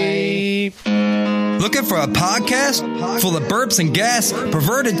 Bye. Looking for a podcast full of burps and gas,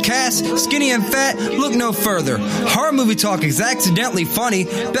 perverted cast, skinny and fat? Look no further. Horror Movie Talk is accidentally funny,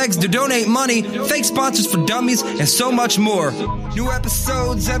 begs to donate money, fake sponsors for dummies, and so much more. New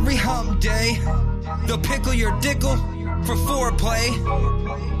episodes every hump day. They'll pickle your dickle for foreplay.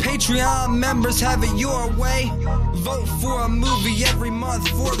 Patreon members have it your way. Vote for a movie every month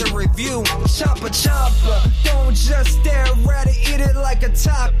for the review. Chopper, don't just stare at it, eat it like a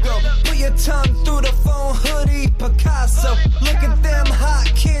taco. Put your tongue through the phone, hoodie, Picasso. Look at them hot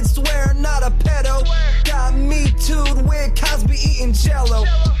kids, swear not a pedo. Got me too'd with Cosby eating jello.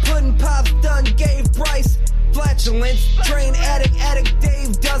 Pudding Pops done gave Bryce flatulence. Train addict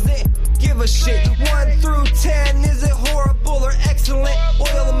Dave doesn't give a shit. 1 through 10, is it horrible or excellent?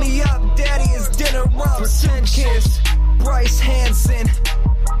 Oil me up, daddy, is dinner rumps. Kiss Bryce Hansen.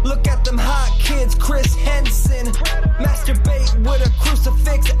 Look at them hot kids, Chris Henson. Masturbate with a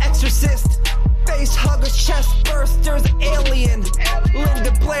crucifix, exorcist. Face huggers, chest bursters, alien.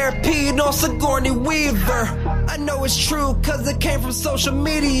 call Sigourney Weaver. I know it's true cause it came from social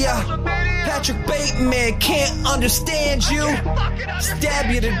media. Patrick Bateman can't understand you.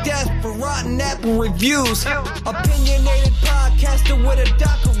 Stab you to death for rotten apple reviews. Opinionated podcaster with a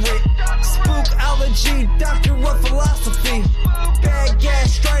doctorate. Spookology, doctor of philosophy. Bad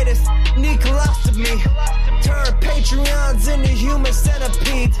gastritis, need colostomy. Turn Patreons into human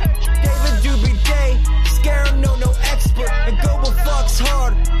centipedes. David Doobie Day, scare him, no expert. And Global Fucks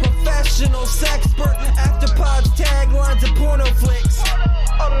hard, professional sexpert. Afterpods, taglines, and porno flicks.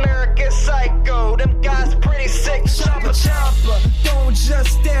 American Psycho, them guys pretty sick. Chopper, don't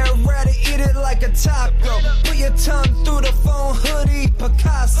just stare at it, eat it like a taco. Put your tongue through the phone, hoodie,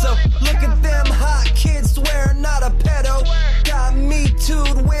 Picasso. Look at them hot kids, swear not a pedo. Got me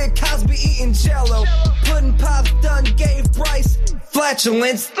too'd with Cosby eating jello. Pudding pops done gave Bryce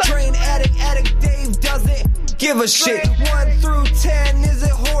flatulence. Train addict Dave doesn't give a shit. 1 through 10, is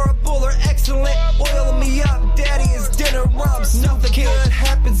it horrible or excellent? Oil me up, daddy, is dinner rubs. Nothing good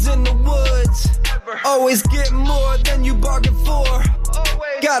happens in the woods. Always get more than you bargain for.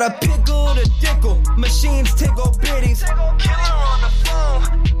 Got a pickle to dickle, machines tickle bitties. Killer on the phone,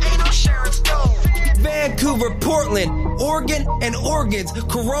 ain't no Sharon Stone. Vancouver, Portland, Oregon, and organs.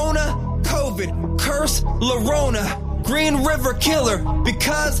 Corona, COVID, curse, Lorona. Green River Killer,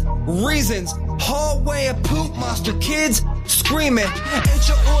 because reasons. Hallway of poop monster kids screaming. Ain't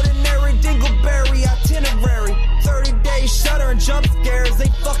your ordinary dingleberry itinerary. 30-day shutter and jump scares, they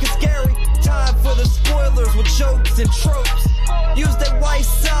fucking scary. Time for the spoilers with jokes and tropes. Use their white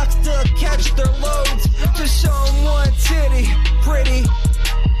socks to catch their loads. Just show them one titty, pretty.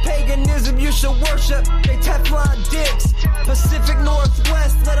 Paganism you should worship, they Teflon dicks. Pacific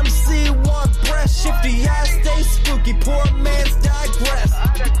Northwest, let them see one breast. Shifty ass, stay spooky, poor man's digress.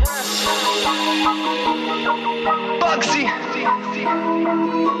 Bugsy,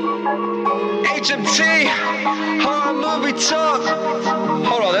 HMT, horror movie talk.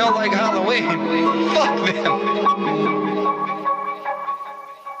 Hold on, they don't like Halloween. Fuck them.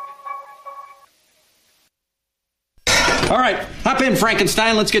 All right, hop in,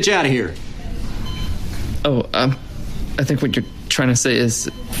 Frankenstein. Let's get you out of here. Oh, I think what you're trying to say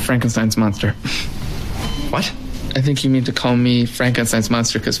is Frankenstein's monster. What? I think you mean to call me Frankenstein's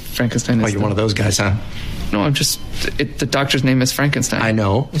monster because Frankenstein is... Oh, you're one of those guys, huh? No, I'm just... the doctor's name is Frankenstein. I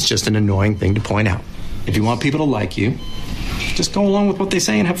know. It's just an annoying thing to point out. If you want people to like you, just go along with what they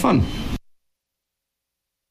say and have fun.